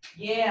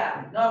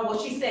 Yeah, no, well,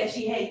 she said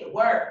she hated the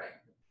work.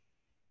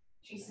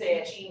 She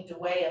said she needed to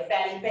weigh a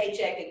fatty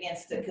paycheck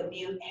against the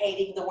commute,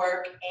 hating the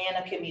work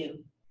and a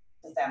commute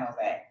to San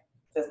Jose.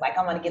 So it's like,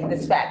 I'm gonna get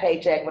this fat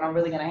paycheck, but I'm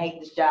really gonna hate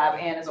this job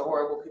and it's a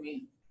horrible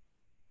commute.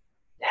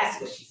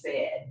 That's what she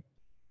said.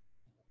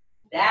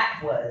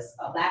 That was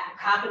a lack of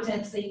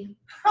competency,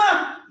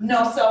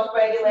 no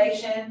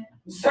self-regulation,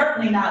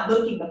 certainly not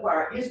looking the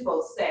part. You're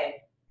supposed to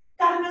say,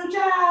 got a new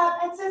job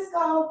at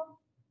Cisco.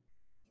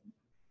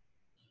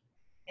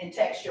 And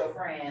text your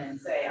friend and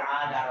say,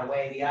 I gotta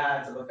weigh the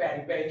odds of a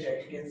fatty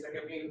paycheck against a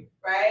commute,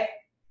 right?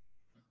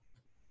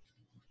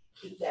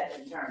 Keep that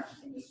internal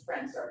in your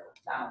friend circle,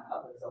 not on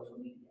public social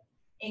media.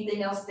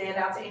 Anything else stand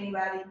out to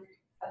anybody?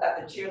 I thought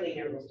the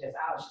cheerleader was just,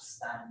 I was just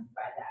stunned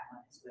by that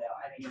one as well.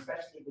 I mean,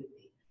 especially with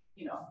the,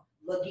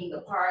 looking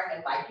the part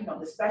and like,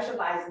 the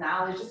specialized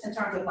knowledge, just in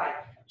terms of like,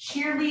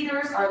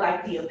 cheerleaders are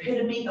like the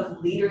epitome of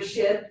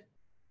leadership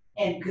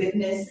and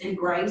goodness and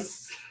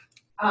grace.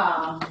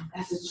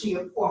 As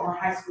a former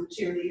high school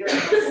cheerleader,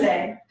 I would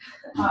say.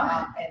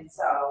 And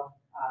so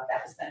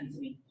that was stunning to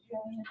me.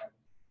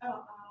 I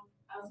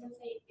was gonna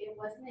say, it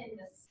wasn't in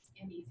this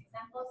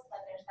examples, but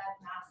there's that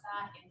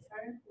NASA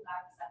intern who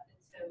got accepted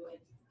to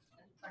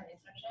for an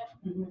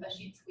internship, but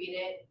she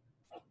tweeted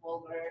like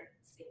vulgar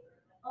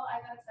statements. Like, oh, I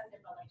got accepted,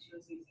 but like she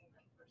was using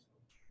like personal.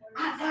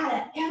 I got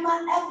an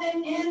Emma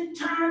effing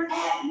intern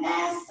at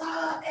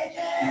NASA,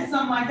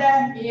 something like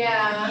that.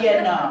 Yeah.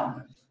 Yeah,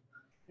 no.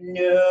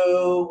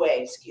 No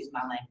way, excuse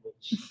my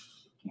language.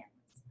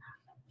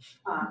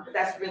 But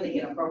that's really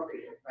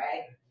inappropriate,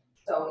 right?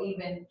 So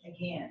even,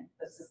 again,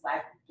 this is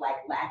like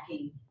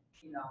lacking,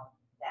 you know,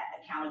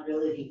 that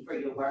accountability for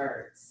your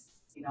words.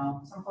 You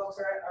know, some folks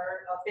are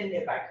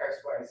offended by curse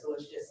words, so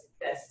it's just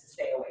best to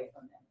stay away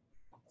from them.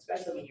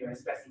 Especially when you're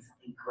expressing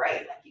something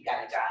great, like you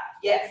got a job.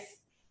 Yes?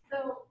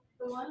 So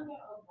the one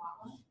about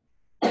Obama,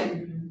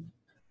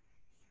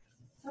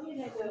 somebody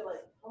that go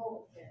like,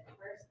 oh, yeah,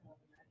 personal.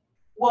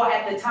 Well,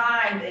 at the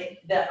time,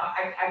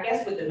 I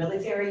guess with the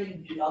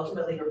military, you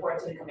ultimately report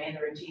to the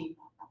commander-in-chief.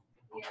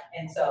 Yeah.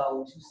 And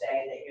so to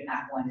say that you're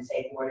not going to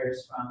take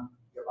orders from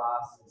your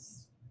boss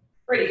is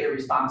pretty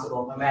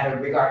irresponsible, no matter,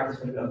 regardless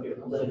of your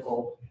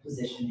political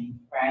positioning,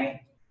 right?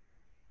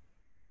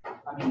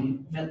 I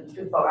mean, I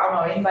don't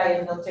know, anybody in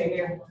the military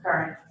here,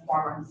 current,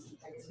 former,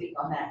 I can speak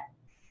on that.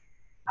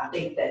 I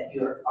think that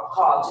you're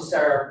called to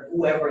serve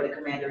whoever the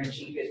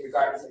commander-in-chief is,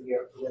 regardless of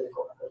your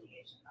political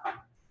affiliation.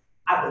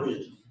 I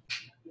believe.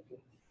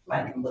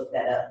 Somebody can look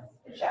that up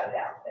and shout it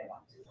out if they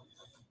want to.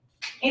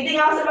 Anything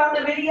else about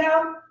the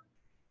video?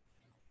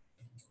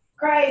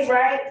 Crazy,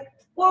 right?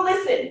 Well,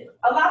 listen,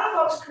 a lot of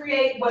folks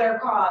create what are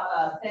called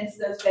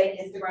Finstas, fake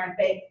Instagram,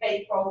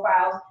 fake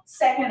profiles,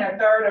 second or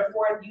third or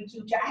fourth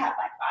YouTube channel. I have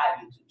like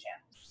 5 YouTube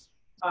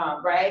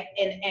channels, right?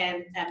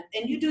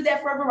 And you do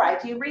that for a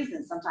variety of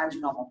reasons. Sometimes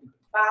you don't want people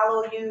to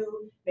follow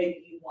you.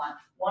 Maybe you want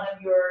one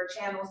of your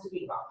channels to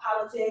be about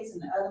politics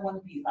and the other one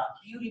to be about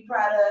beauty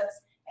products,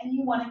 and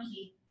you want to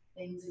keep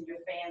things and your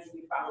fans and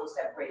your followers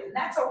separated, and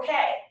that's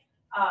okay.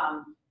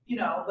 You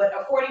know, but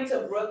according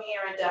to Brooke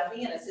Aaron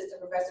Duffy, an assistant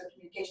professor of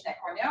communication at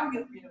Cornell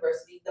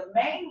University, the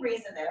main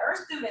reason that her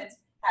students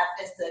have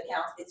Finsta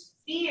accounts is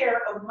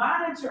fear of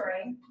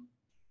monitoring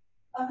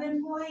of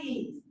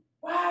employees.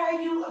 Why are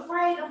you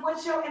afraid of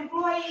what your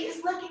employee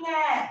is looking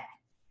at?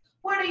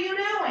 What are you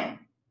doing?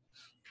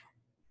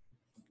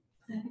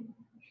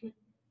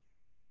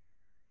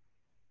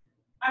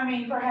 I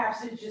mean,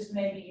 perhaps it's just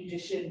maybe you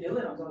just shouldn't do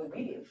it on social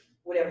media,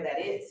 whatever that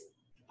is.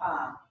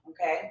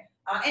 Okay.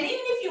 And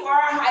even if you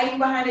are hiding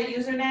behind a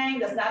username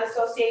that's not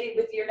associated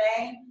with your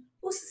name,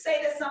 who's to say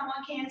that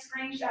someone can't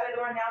screenshot it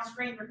or now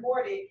screen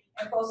record it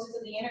and post it to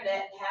the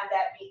internet and have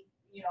that be,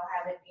 you know,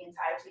 have it being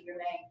tied to your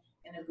name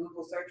in a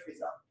Google search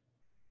result,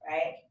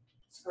 right?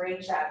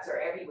 Screenshots are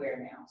everywhere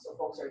now, so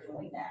folks are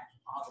doing that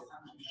all the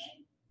time.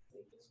 Right? So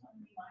you just want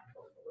to be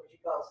mindful of what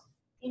you post.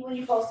 Even when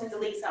you post and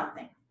delete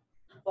something,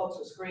 folks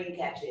will screen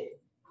catch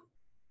it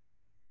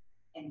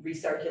and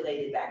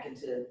recirculate it back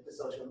into the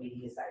social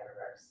media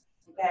cyberverse.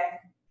 Okay,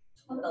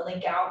 I'm gonna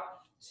link out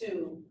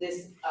to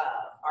this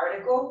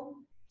article.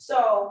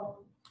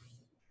 So,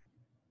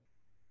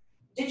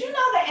 did you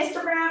know that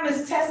Instagram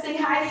is testing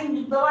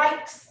hiding the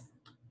likes?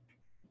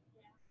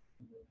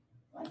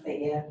 I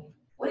say yeah.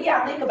 What do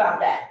y'all think about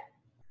that?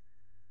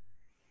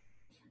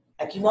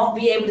 Like you won't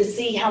be able to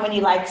see how many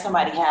likes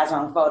somebody has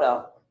on a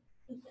photo,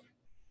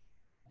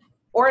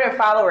 or their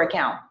follower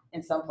account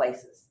in some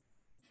places.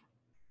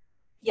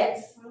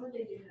 Yes. Why would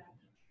they do that?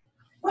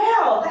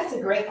 Well, that's a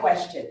great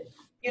question.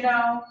 You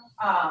know,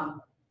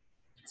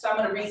 so I'm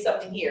going to read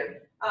something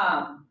here.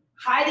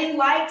 Hiding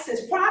likes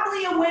is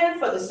probably a win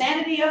for the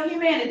sanity of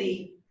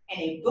humanity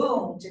and a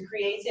boon to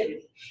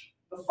creativity.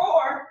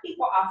 Before,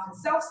 people often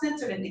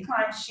self-censored and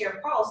declined to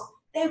share posts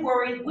they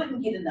worried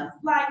wouldn't get enough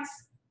likes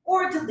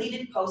or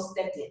deleted posts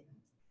that didn't.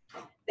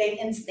 They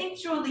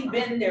instinctually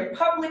bend their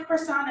public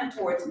persona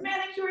towards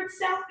manicured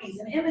selfies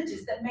and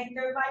images that make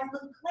their life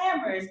look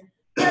glamorous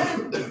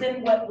rather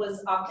than what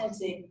was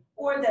authentic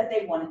or that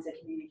they wanted to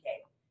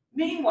communicate.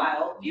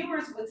 Meanwhile,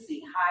 viewers would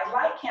see high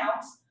like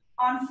counts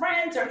on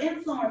friends or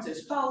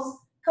influencers'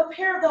 posts,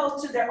 compare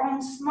those to their own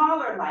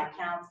smaller like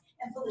counts,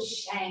 and feel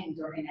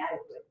ashamed or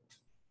inadequate.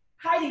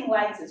 Hiding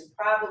likes is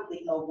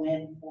probably a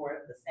win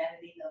for the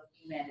sanity of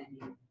humanity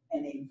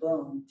and a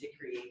boon to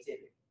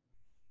creativity.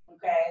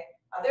 Okay?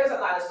 There's a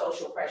lot of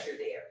social pressure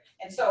there.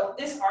 And so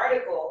this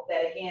article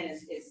that again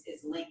is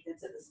linked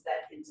into the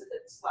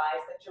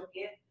slides that you'll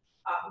get,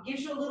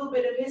 gives you a little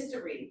bit of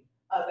history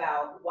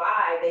about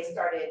why they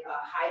started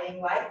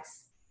hiding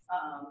likes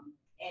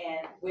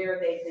and where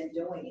they've been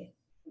doing it,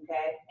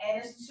 okay?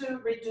 And it's to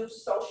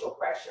reduce social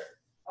pressure,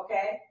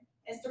 okay?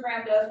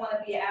 Instagram does want to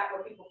be an app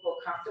where people feel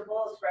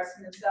comfortable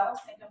expressing themselves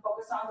and can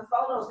focus on the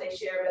photos they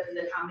share rather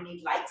than how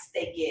many likes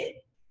they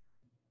get.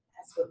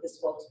 That's what the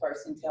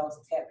spokesperson tells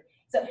us.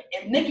 So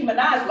if Nicki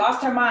Minaj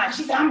lost her mind,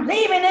 she said, I'm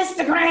leaving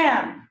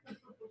Instagram.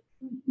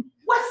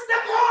 What's the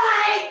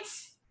point?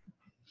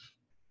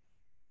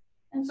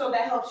 And so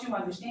that helps you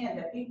understand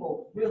that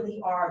people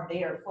really are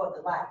there for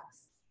the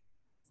likes.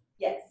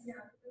 Yes.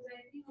 Yeah, because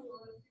I think a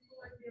lot of people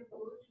like they're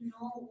both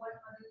know what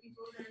other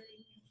people are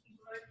thinking.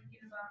 People are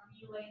thinking about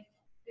me. Like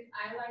if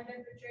I like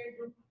that picture,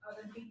 do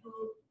other people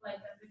like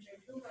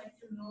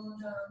own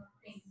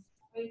things.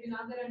 But if you're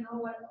not gonna know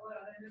what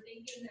others are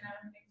thinking, then I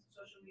don't think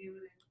social media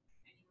would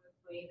anyway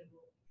play the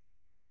role.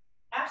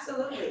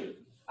 Absolutely.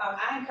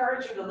 I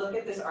encourage you to look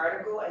at this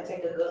article and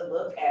take a good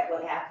look at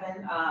what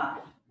happened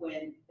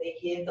when they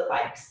hid the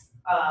likes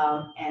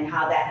and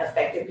how that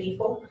affected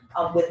people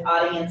with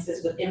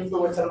audiences, with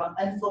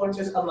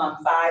influencers among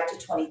 5,000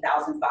 to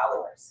 20,000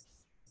 followers.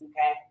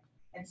 Okay,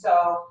 and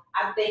so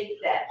I think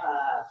that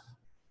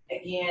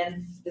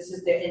again, this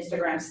is their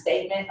Instagram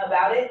statement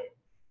about it.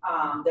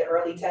 The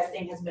early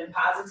testing has been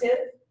positive,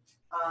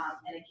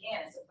 and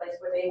again, it's a place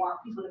where they want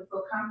people to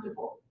feel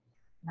comfortable,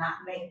 not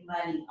make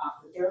money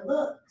off of their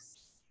looks.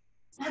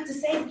 It's not to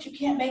say that you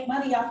can't make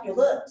money off your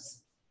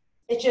looks.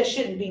 It just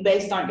shouldn't be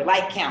based on your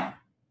like count.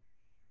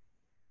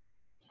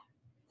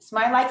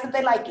 Somebody likes it,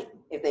 they like it.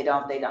 If they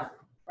don't, they don't,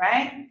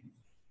 right?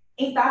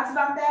 Any thoughts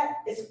about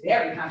that? It's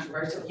very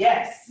controversial,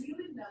 yes. You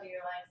would know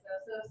your likes though,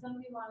 so if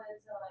somebody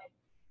wanted to like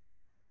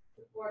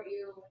support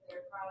you with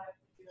their product,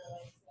 if you're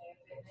like say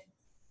a fitness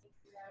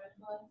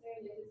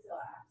influencer, they could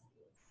still ask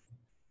you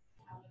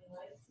how many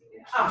likes you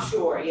get. I'm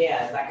sure,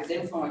 yeah, like as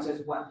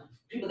influencers,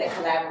 people that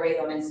collaborate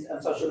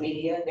on social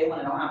media, they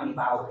want to know how many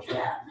followers you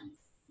have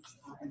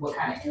and what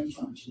kind of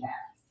influence you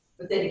have.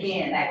 But then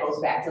again, that goes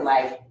back to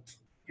like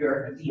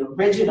the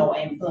original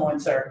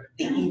influencer,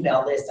 the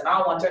email list, and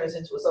I don't want to turn this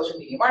into a social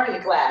media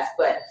marketing class,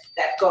 but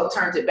that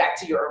turns it back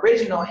to your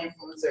original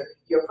influencer,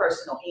 your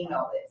personal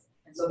email list.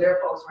 And so there are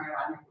folks running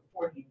around with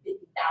 40,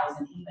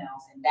 50,000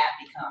 emails, and that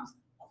becomes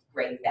of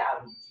great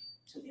value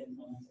to the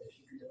influencers.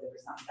 You can deliver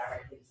something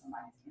directly to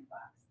somebody's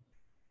inbox.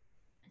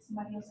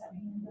 Somebody else have a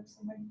hand up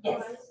somewhere?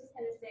 Yes. Well, I was just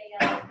gonna say, it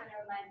kind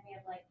of reminds me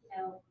of like,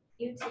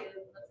 YouTube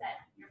looks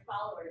at your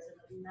followers and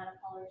the amount of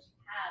followers you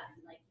have,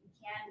 and like you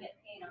can get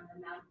paid on the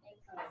amount of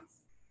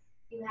influence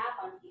you have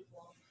on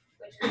people,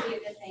 which could be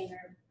a good thing or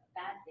a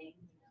bad thing.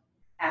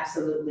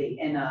 Absolutely,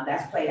 and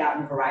that's played out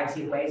in a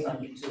variety of ways on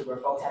YouTube, where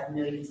folks have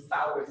millions of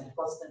followers and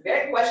post some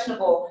very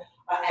questionable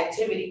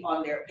activity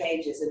on their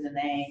pages in the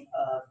name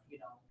of,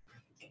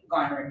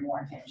 garnering more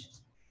attention.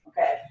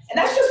 Okay, and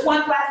that's just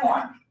one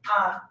platform.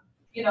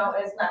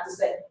 It's not to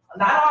say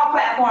not all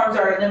platforms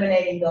are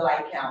eliminating the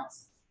like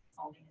counts.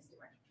 Only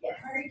Instagram. Yes.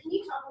 Margaret, can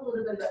you talk a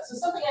little bit about, so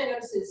something I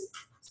noticed is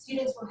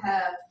students will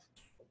have,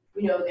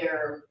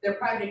 their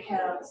private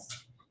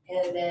accounts,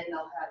 and then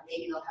they'll have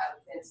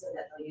a Finsta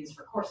that they'll use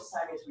for course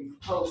assignments where you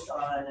post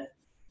on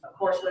a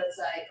course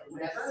website or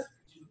whatever.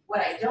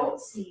 What I don't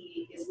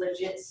see is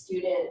legit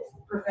student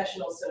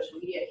professional social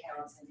media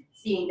accounts and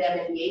seeing them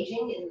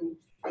engaging in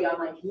the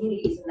online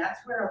communities, and that's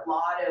where a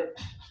lot of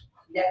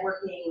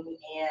networking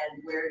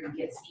and where you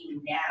get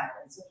seen now.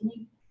 And so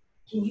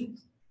can you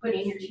put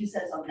in your 2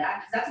 cents on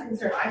that? Because that's a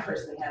concern I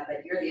personally have,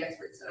 but you're the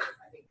expert, so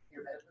I think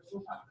you're a better person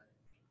to talk about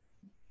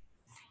it.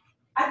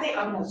 I think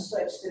I'm going to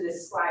switch to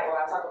this slide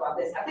while I talk about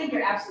this. I think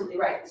you're absolutely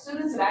right. The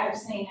students that I have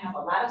seen have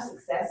a lot of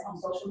success on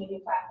social media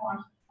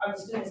platforms are the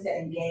students that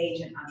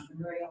engage in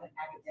entrepreneurial and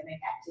academic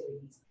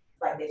activities.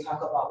 Like they talk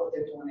about what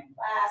they're doing in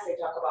class, they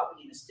talk about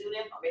being a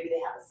student, or maybe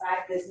they have a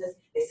side business,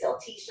 they sell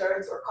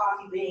t-shirts or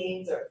coffee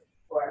beans or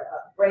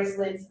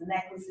bracelets,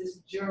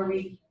 necklaces,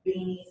 jewelry,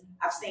 beanies.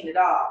 I've seen it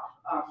all.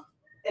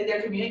 And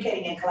they're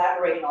communicating and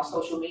collaborating on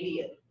social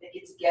media. They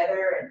get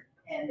together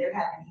and they're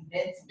having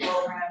events and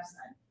programs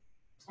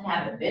and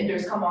having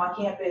vendors come on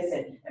campus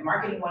and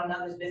marketing one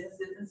another's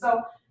businesses. And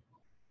so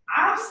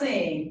I'm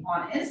seeing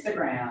on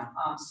Instagram,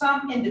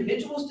 some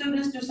individual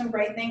students do some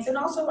great things, and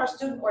also our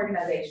student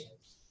organizations.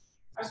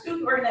 Our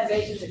student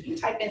organizations, if you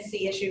type in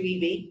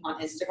CSUEB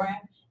on Instagram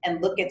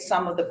and look at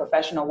some of the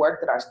professional work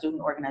that our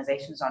student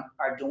organizations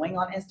are doing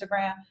on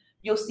Instagram,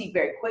 you'll see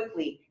very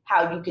quickly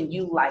how you can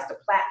utilize the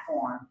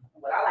platform.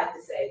 What I like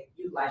to say,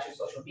 utilize your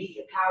social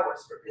media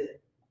powers for good,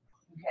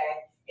 okay?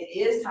 It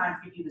is time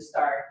for you to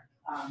start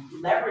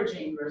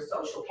leveraging your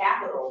social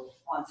capital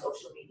on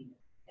social media.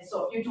 And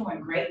so if you're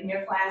doing great in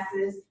your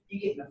classes, you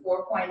get a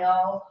 4.0,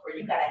 or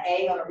you got an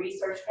A on a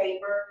research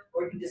paper,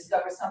 or you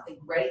discover something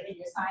great in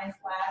your science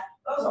class,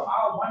 those are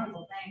all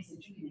wonderful things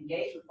that you can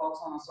engage with folks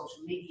on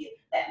social media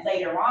that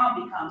later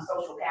on become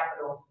social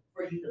capital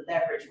for you to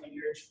leverage when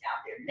you're out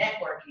there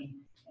networking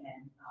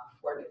and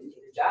working to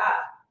get a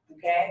job,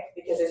 okay?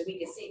 Because as we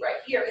can see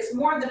right here, it's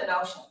more than an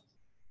ocean.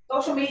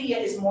 Social media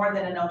is more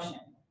than an ocean.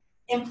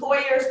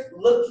 Employers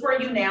look for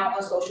you now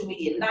on social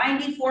media.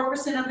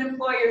 94% of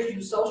employers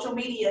use social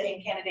media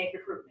in candidate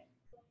recruitment.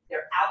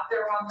 They're out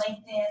there on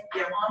LinkedIn,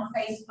 they're on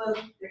Facebook,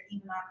 they're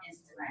even on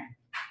Instagram,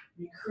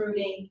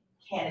 recruiting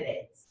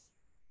candidates.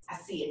 I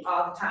see it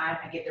all the time.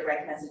 I get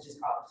direct messages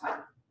all the time,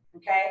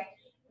 okay?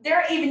 There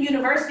are even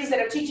universities that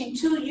are teaching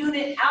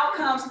 2-unit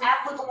outcomes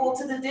applicable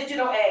to the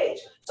digital age.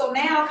 So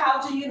now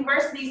colleges and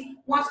universities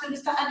want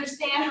students to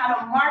understand how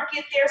to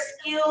market their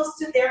skills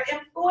to their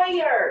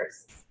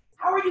employers.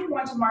 How are you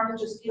going to market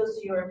your skills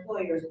to your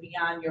employers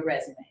beyond your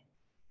resume?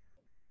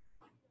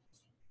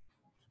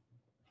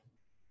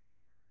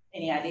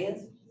 Any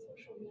ideas?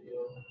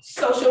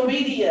 Social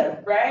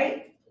media,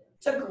 right?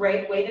 It's a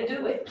great way to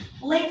do it.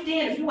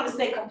 LinkedIn, if you want to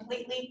stay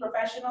completely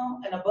professional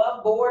and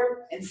above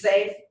board and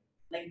safe,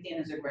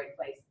 LinkedIn is a great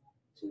place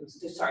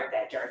to start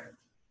that journey,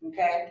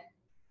 okay?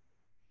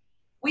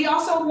 We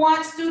also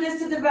want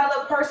students to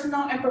develop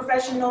personal and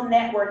professional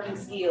networking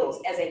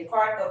skills as a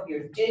part of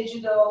the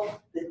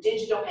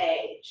digital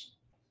age,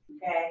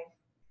 okay?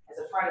 As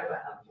a part of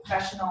a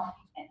professional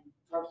and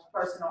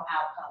personal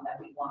outcome that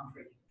we want for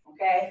you,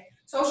 okay?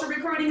 Social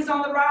recruiting is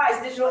on the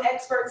rise. Digital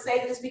experts say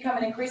that it's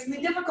becoming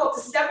increasingly difficult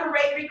to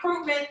separate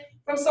recruitment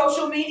from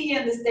social media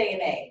in this day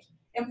and age.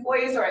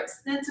 Employers are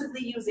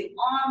extensively using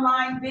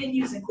online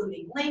venues,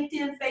 including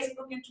LinkedIn,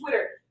 Facebook, and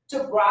Twitter,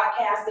 to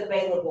broadcast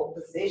available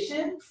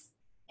positions.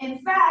 In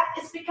fact,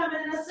 it's becoming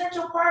an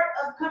essential part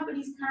of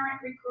companies'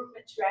 current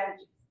recruitment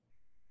strategies.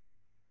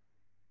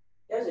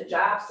 There's a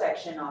job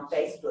section on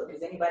Facebook.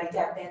 Has anybody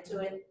tapped into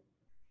it?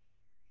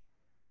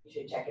 You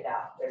should check it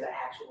out. There's an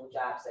actual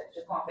job section.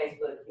 Just go on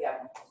Facebook if you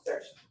haven't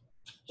searched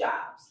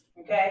jobs,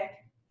 okay?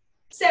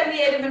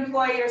 78%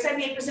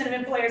 of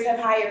employers have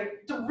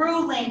hired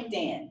through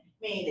LinkedIn,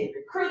 meaning they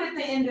recruited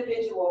the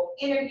individual,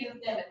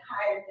 interviewed them, and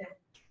hired them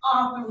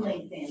on through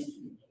LinkedIn.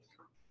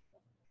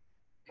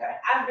 Okay,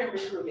 I've been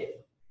recruited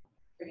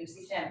for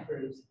UC Santa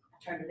Cruz.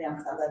 I turned it down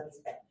because I love this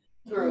back.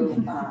 Through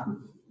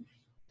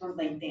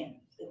LinkedIn.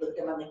 They looked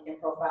at my LinkedIn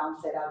profile and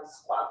said I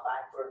was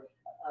qualified for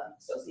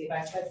associate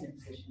vice president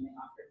position. They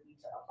offered me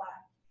to apply.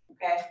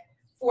 Okay.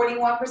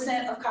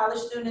 41% of college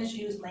students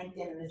use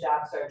LinkedIn in the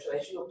job search. So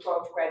as you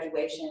approach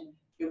graduation,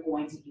 you're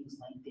going to use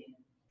LinkedIn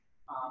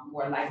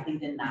more likely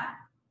than not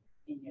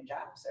in your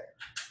job search.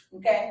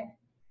 Okay.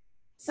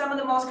 Some of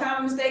the most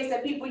common mistakes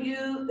that people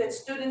use, that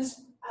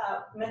students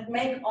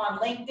make on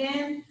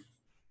LinkedIn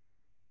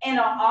and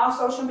on all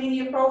social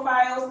media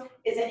profiles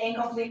is an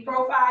incomplete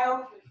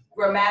profile,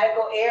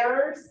 grammatical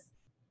errors.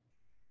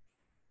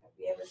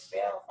 Be able to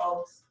spell,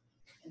 folks,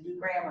 and do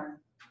grammar.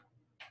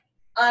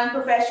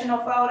 Unprofessional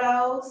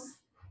photos,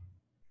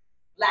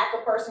 lack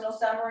of personal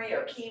summary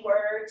or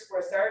keywords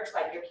for search,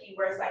 like your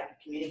keywords like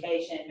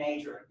communication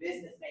major, or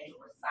business major,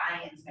 or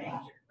science major,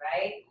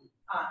 right?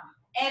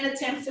 And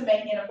attempts to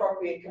make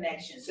inappropriate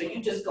connections. So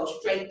you just go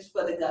straight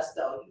for the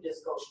gusto. You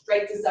just go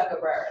straight to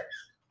Zuckerberg.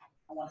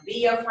 I want to be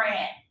your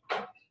friend.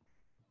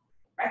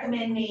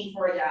 Recommend me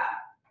for a job.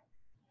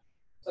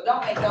 So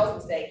don't make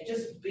those mistakes.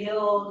 Just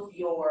build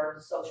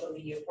your social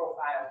media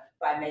profile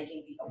by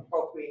making the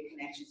appropriate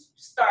connections.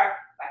 Start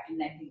by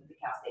connecting with the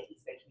Cal State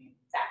East Bay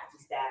community, faculty,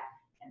 staff,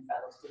 and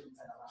fellow students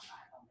and alumni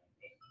on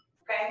LinkedIn.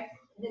 Okay?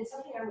 And then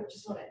something I would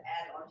just want to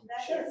add on to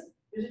that Sure. is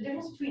there's a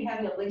difference between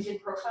having a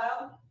LinkedIn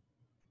profile.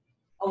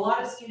 A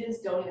lot of students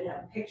don't even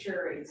have a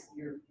picture. It's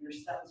your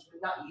stuff is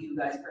not you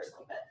guys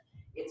personally, but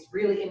it's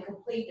really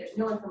incomplete. There's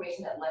no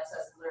information that lets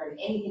us learn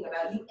anything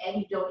about you, and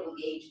you don't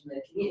engage in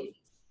the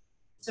community.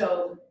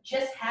 So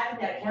just having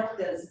that account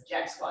does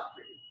jack squat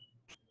for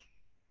you.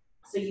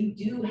 So you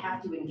do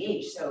have to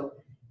engage. So,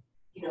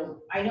 you know,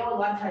 I know a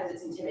lot of times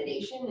it's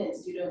intimidation and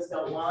students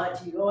don't want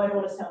to, oh, I don't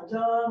want to sound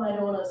dumb. I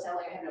don't want to sound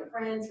like I have no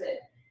friends. But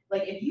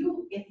like if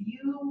you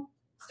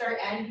start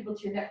adding people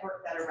to your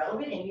network that are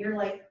relevant and you're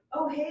like,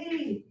 oh,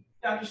 hey,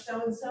 Dr.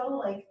 So-and-so,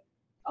 like,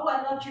 oh,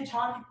 I loved your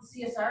talk at the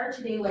CSR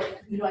today.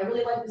 Like, you know, I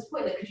really like this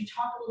point. Like, could you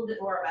talk a little bit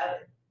more about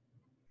it?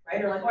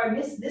 Right? Or like, oh, I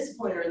missed this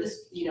point, or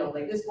this, you know,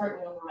 like this part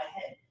went over my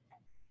head.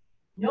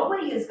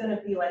 Nobody is going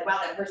to be like, wow,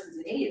 that person's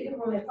an idiot.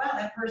 People are like, wow,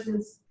 that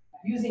person's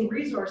using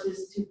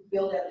resources to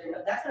build out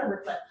their, that's going to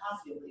reflect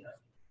positively on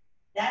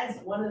you. That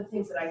is one of the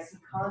things that I see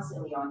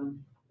constantly on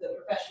the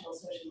professional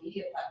social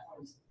media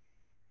platforms.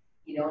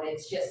 You know, and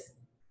it's just,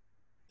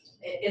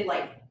 it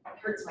like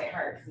hurts my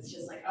heart because it's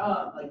just like,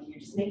 oh, like you're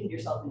just making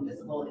yourself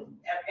invisible. And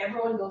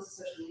everyone goes to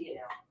social media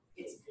now.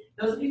 It's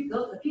those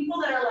people, the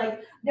people that are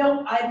like,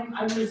 no,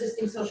 I'm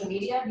resisting social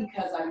media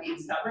because I'm being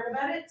stubborn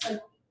about it. It's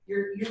like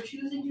you're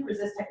choosing to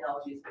resist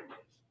technology.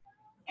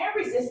 And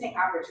resisting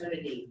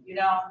opportunity. You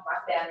know, my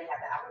family had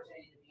the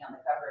opportunity to be on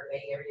the cover of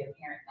Bay Area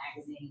Parent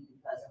Magazine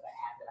because of an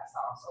ad that I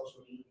saw on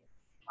social media.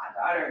 My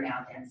daughter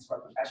now dances for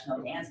a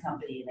professional dance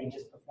company, and they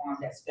just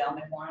performed at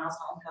Spelman Morehouse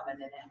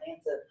Homecoming in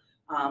Atlanta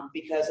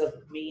because of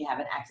me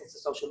having access to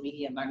social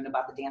media and learning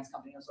about the dance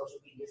company on social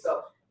media.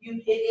 So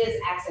it is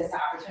access to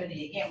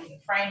opportunity. Again, when you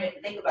frame it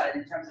and think about it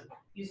in terms of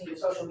using your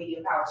social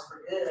media powers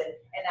for good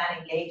and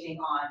not engaging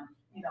on,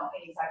 you know,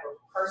 any type of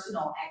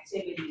personal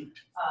activity.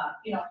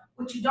 You know,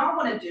 what you don't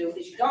want to do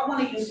is you don't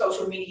want to use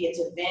social media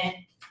to vent,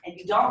 and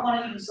you don't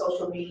want to use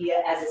social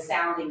media as a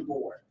sounding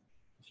board.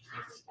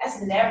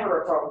 That's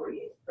never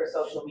appropriate for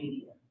social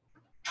media.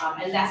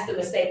 And that's the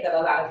mistake that a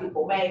lot of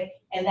people make,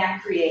 and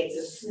that creates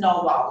a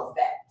snowball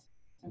effect,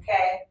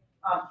 okay?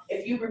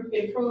 If you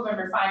improve and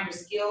refine your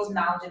skills,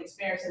 knowledge, and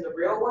experience in the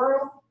real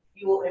world,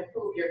 you will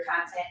improve your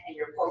content and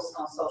your posts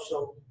on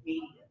social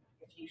media.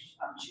 If you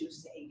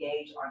choose to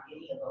engage on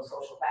any of those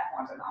social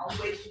platforms, and the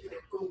only way you can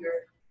improve your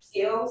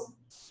skills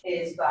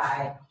is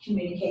by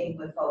communicating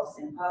with folks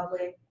in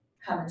public,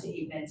 coming to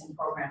events and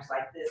programs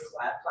like this. So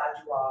I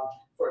applaud you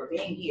all for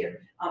being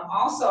here.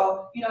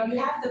 Also, you know, you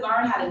have to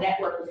learn how to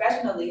network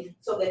professionally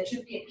so that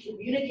you can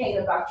communicate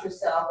about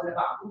yourself and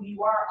about who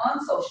you are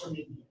on social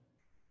media.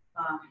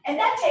 And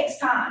that takes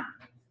time.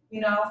 You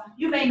know,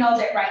 you may know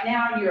that right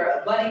now you're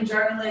a budding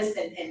journalist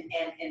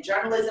and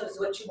journalism is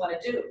what you want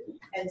to do.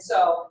 And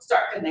so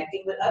start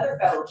connecting with other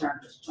fellow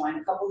journalists, join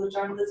a couple of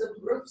journalism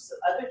groups,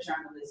 other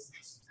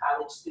journalists,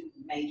 college student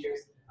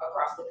majors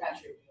across the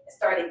country, and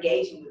start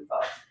engaging with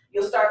folks.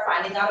 You'll start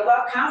finding out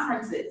about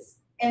conferences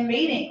and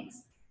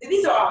meetings.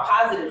 These are all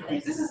positive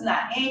things. This is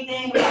not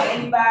anything about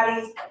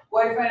anybody's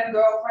boyfriend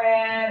or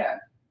girlfriend or,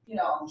 you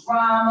know,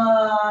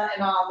 drama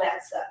and all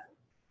that stuff,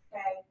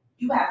 okay?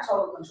 You have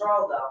total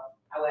control though,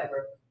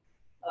 however,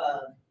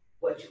 of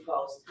what you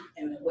post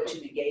and what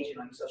you engage in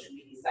on your social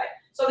media site.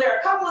 So there are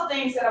a couple of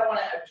things that I want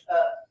to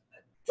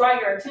draw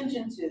your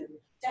attention to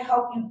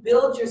help you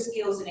build your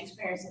skills and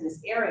experience in this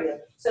area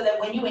so that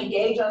when you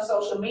engage on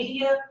social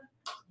media,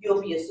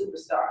 you'll be a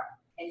superstar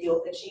and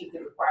you'll achieve the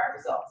required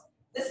results.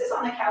 This is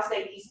on the Cal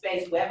State East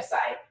Bay's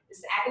website. This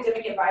is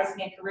Academic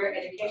Advising and Career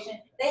Education.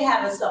 They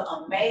have some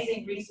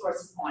amazing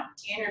resources on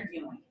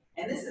interviewing.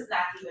 And this is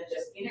not even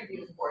just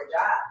interviewing for a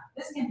job.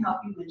 This can help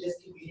you with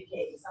just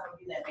communicating. Some of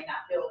you that may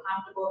not feel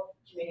comfortable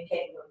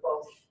communicating with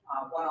folks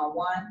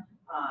one-on-one,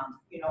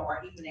 you know,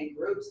 or even in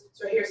groups.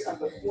 So here's some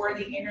before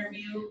the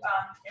interview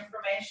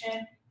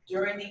information,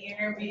 during the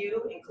interview,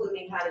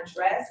 including how to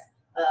dress,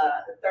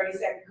 the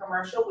 30-second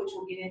commercial, which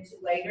we'll get into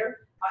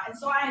later. And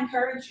so I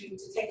encourage you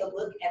to take a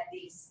look at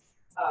these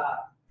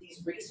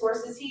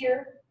resources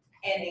here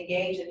and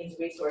engage in these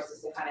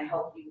resources to kind of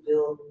help you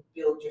build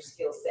your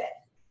skill set.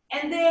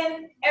 And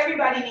then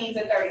everybody needs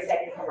a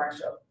 30-second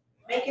commercial.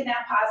 Making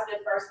that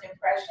positive first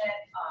impression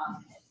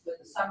with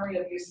a summary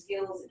of your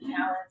skills and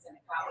talents and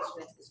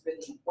accomplishments is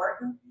really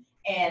important.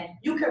 And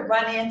you could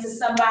run into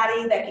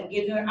somebody that can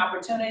give you an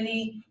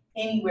opportunity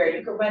anywhere.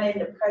 You could run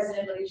into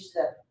President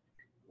Alicia,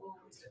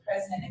 who's the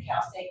president of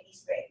Cal State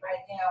East Bay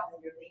right now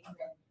when you're leaving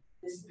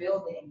this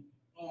building.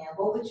 And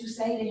what would you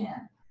say to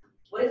him?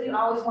 What if you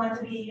always wanted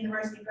to be a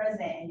university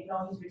president and you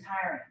know he's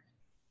retiring?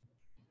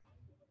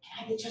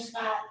 Can I get your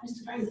spot,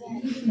 Mr.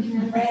 President?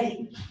 I'm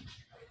ready,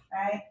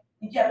 right?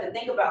 You have to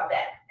think about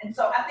that. And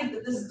so I think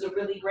that this is a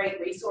really great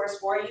resource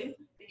for you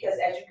because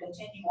as you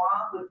continue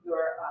on with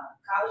your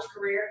college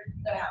career,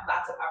 you're gonna have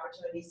lots of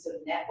opportunities to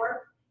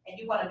network and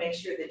you wanna make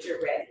sure that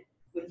you're ready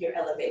with your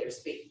elevator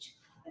speech.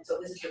 And so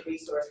this is a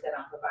resource that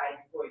I'm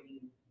providing for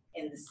you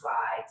in the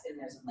slides and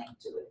there's a link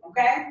to it,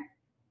 okay?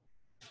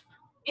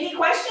 Any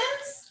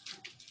questions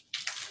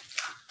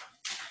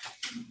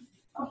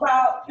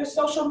about your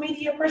social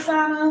media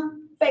persona,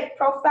 fake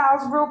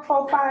profiles, real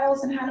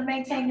profiles, and how to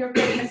maintain your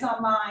business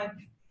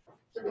online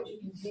so that you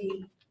can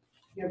be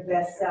your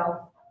best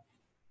self?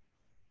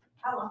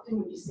 How often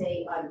would you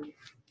say on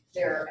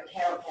their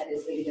account that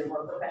is maybe their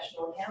more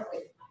professional account,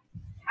 like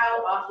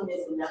how often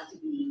is enough to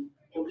be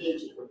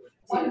engaging?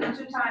 1 to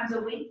 2 times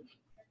a week.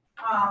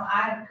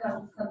 I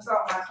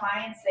consult my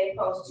clients, they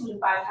post 2 to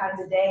 5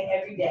 times a day,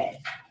 every day.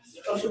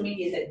 Social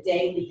media is a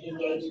daily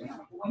engagement.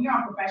 When you're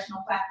on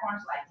professional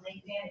platforms like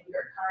LinkedIn, if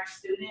you're a current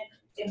student,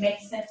 it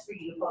makes sense for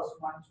you to post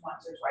once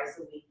or twice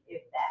a week,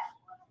 if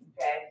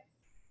that, okay?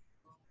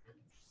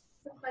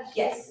 Question.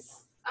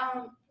 Yes.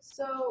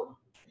 So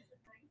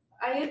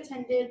I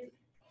attended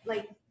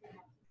like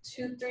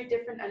 2-3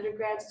 different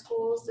undergrad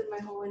schools in my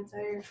whole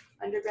entire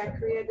undergrad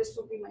career. This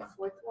will be my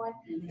 4th one.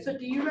 So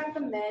do you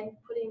recommend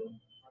putting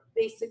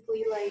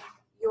basically like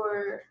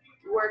your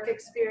work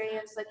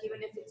experience, like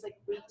even if it's like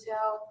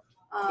retail,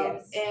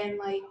 Yes. and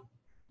like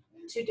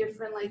 2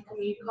 different like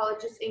community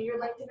colleges in your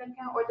LinkedIn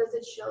account, or does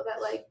it show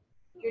that like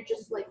you're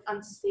just like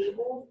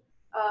unstable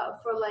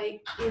for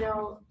like, you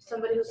know,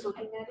 somebody who's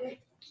looking at it?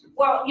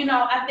 Well, you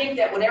know, I think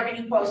that whatever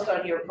you post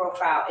on your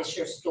profile is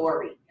your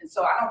story. And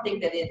so I don't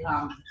think that it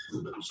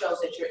shows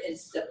that you're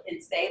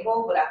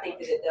unstable, but I think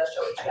that it does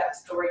show that you have a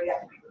story. You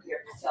have to be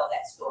prepared to tell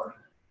that story.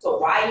 So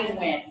why you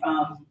went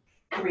from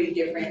 3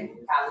 different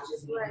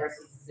colleges and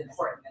universities is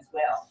important as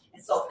well.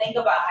 And so think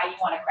about how you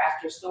want to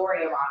craft your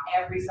story around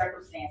every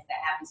circumstance that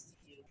happens to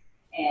you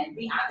and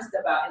be honest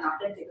about and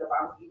authentic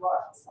about who you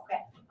are,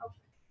 okay?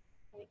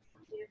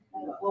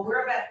 Well,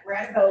 we're at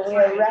about Oh, time.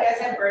 we're If you guys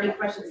have any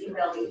questions,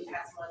 email me,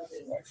 pass them on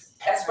to us.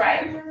 That's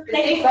right.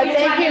 Thank you for But your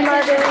thank time you, and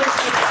attention. Marguerite.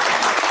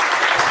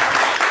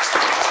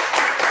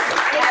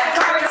 I have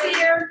cards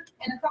here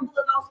and a couple of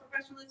those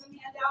professionalism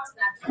handouts,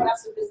 and I do have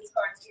some business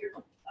cards here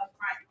up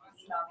front. You can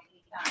email me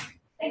anytime.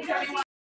 Thanks, everyone.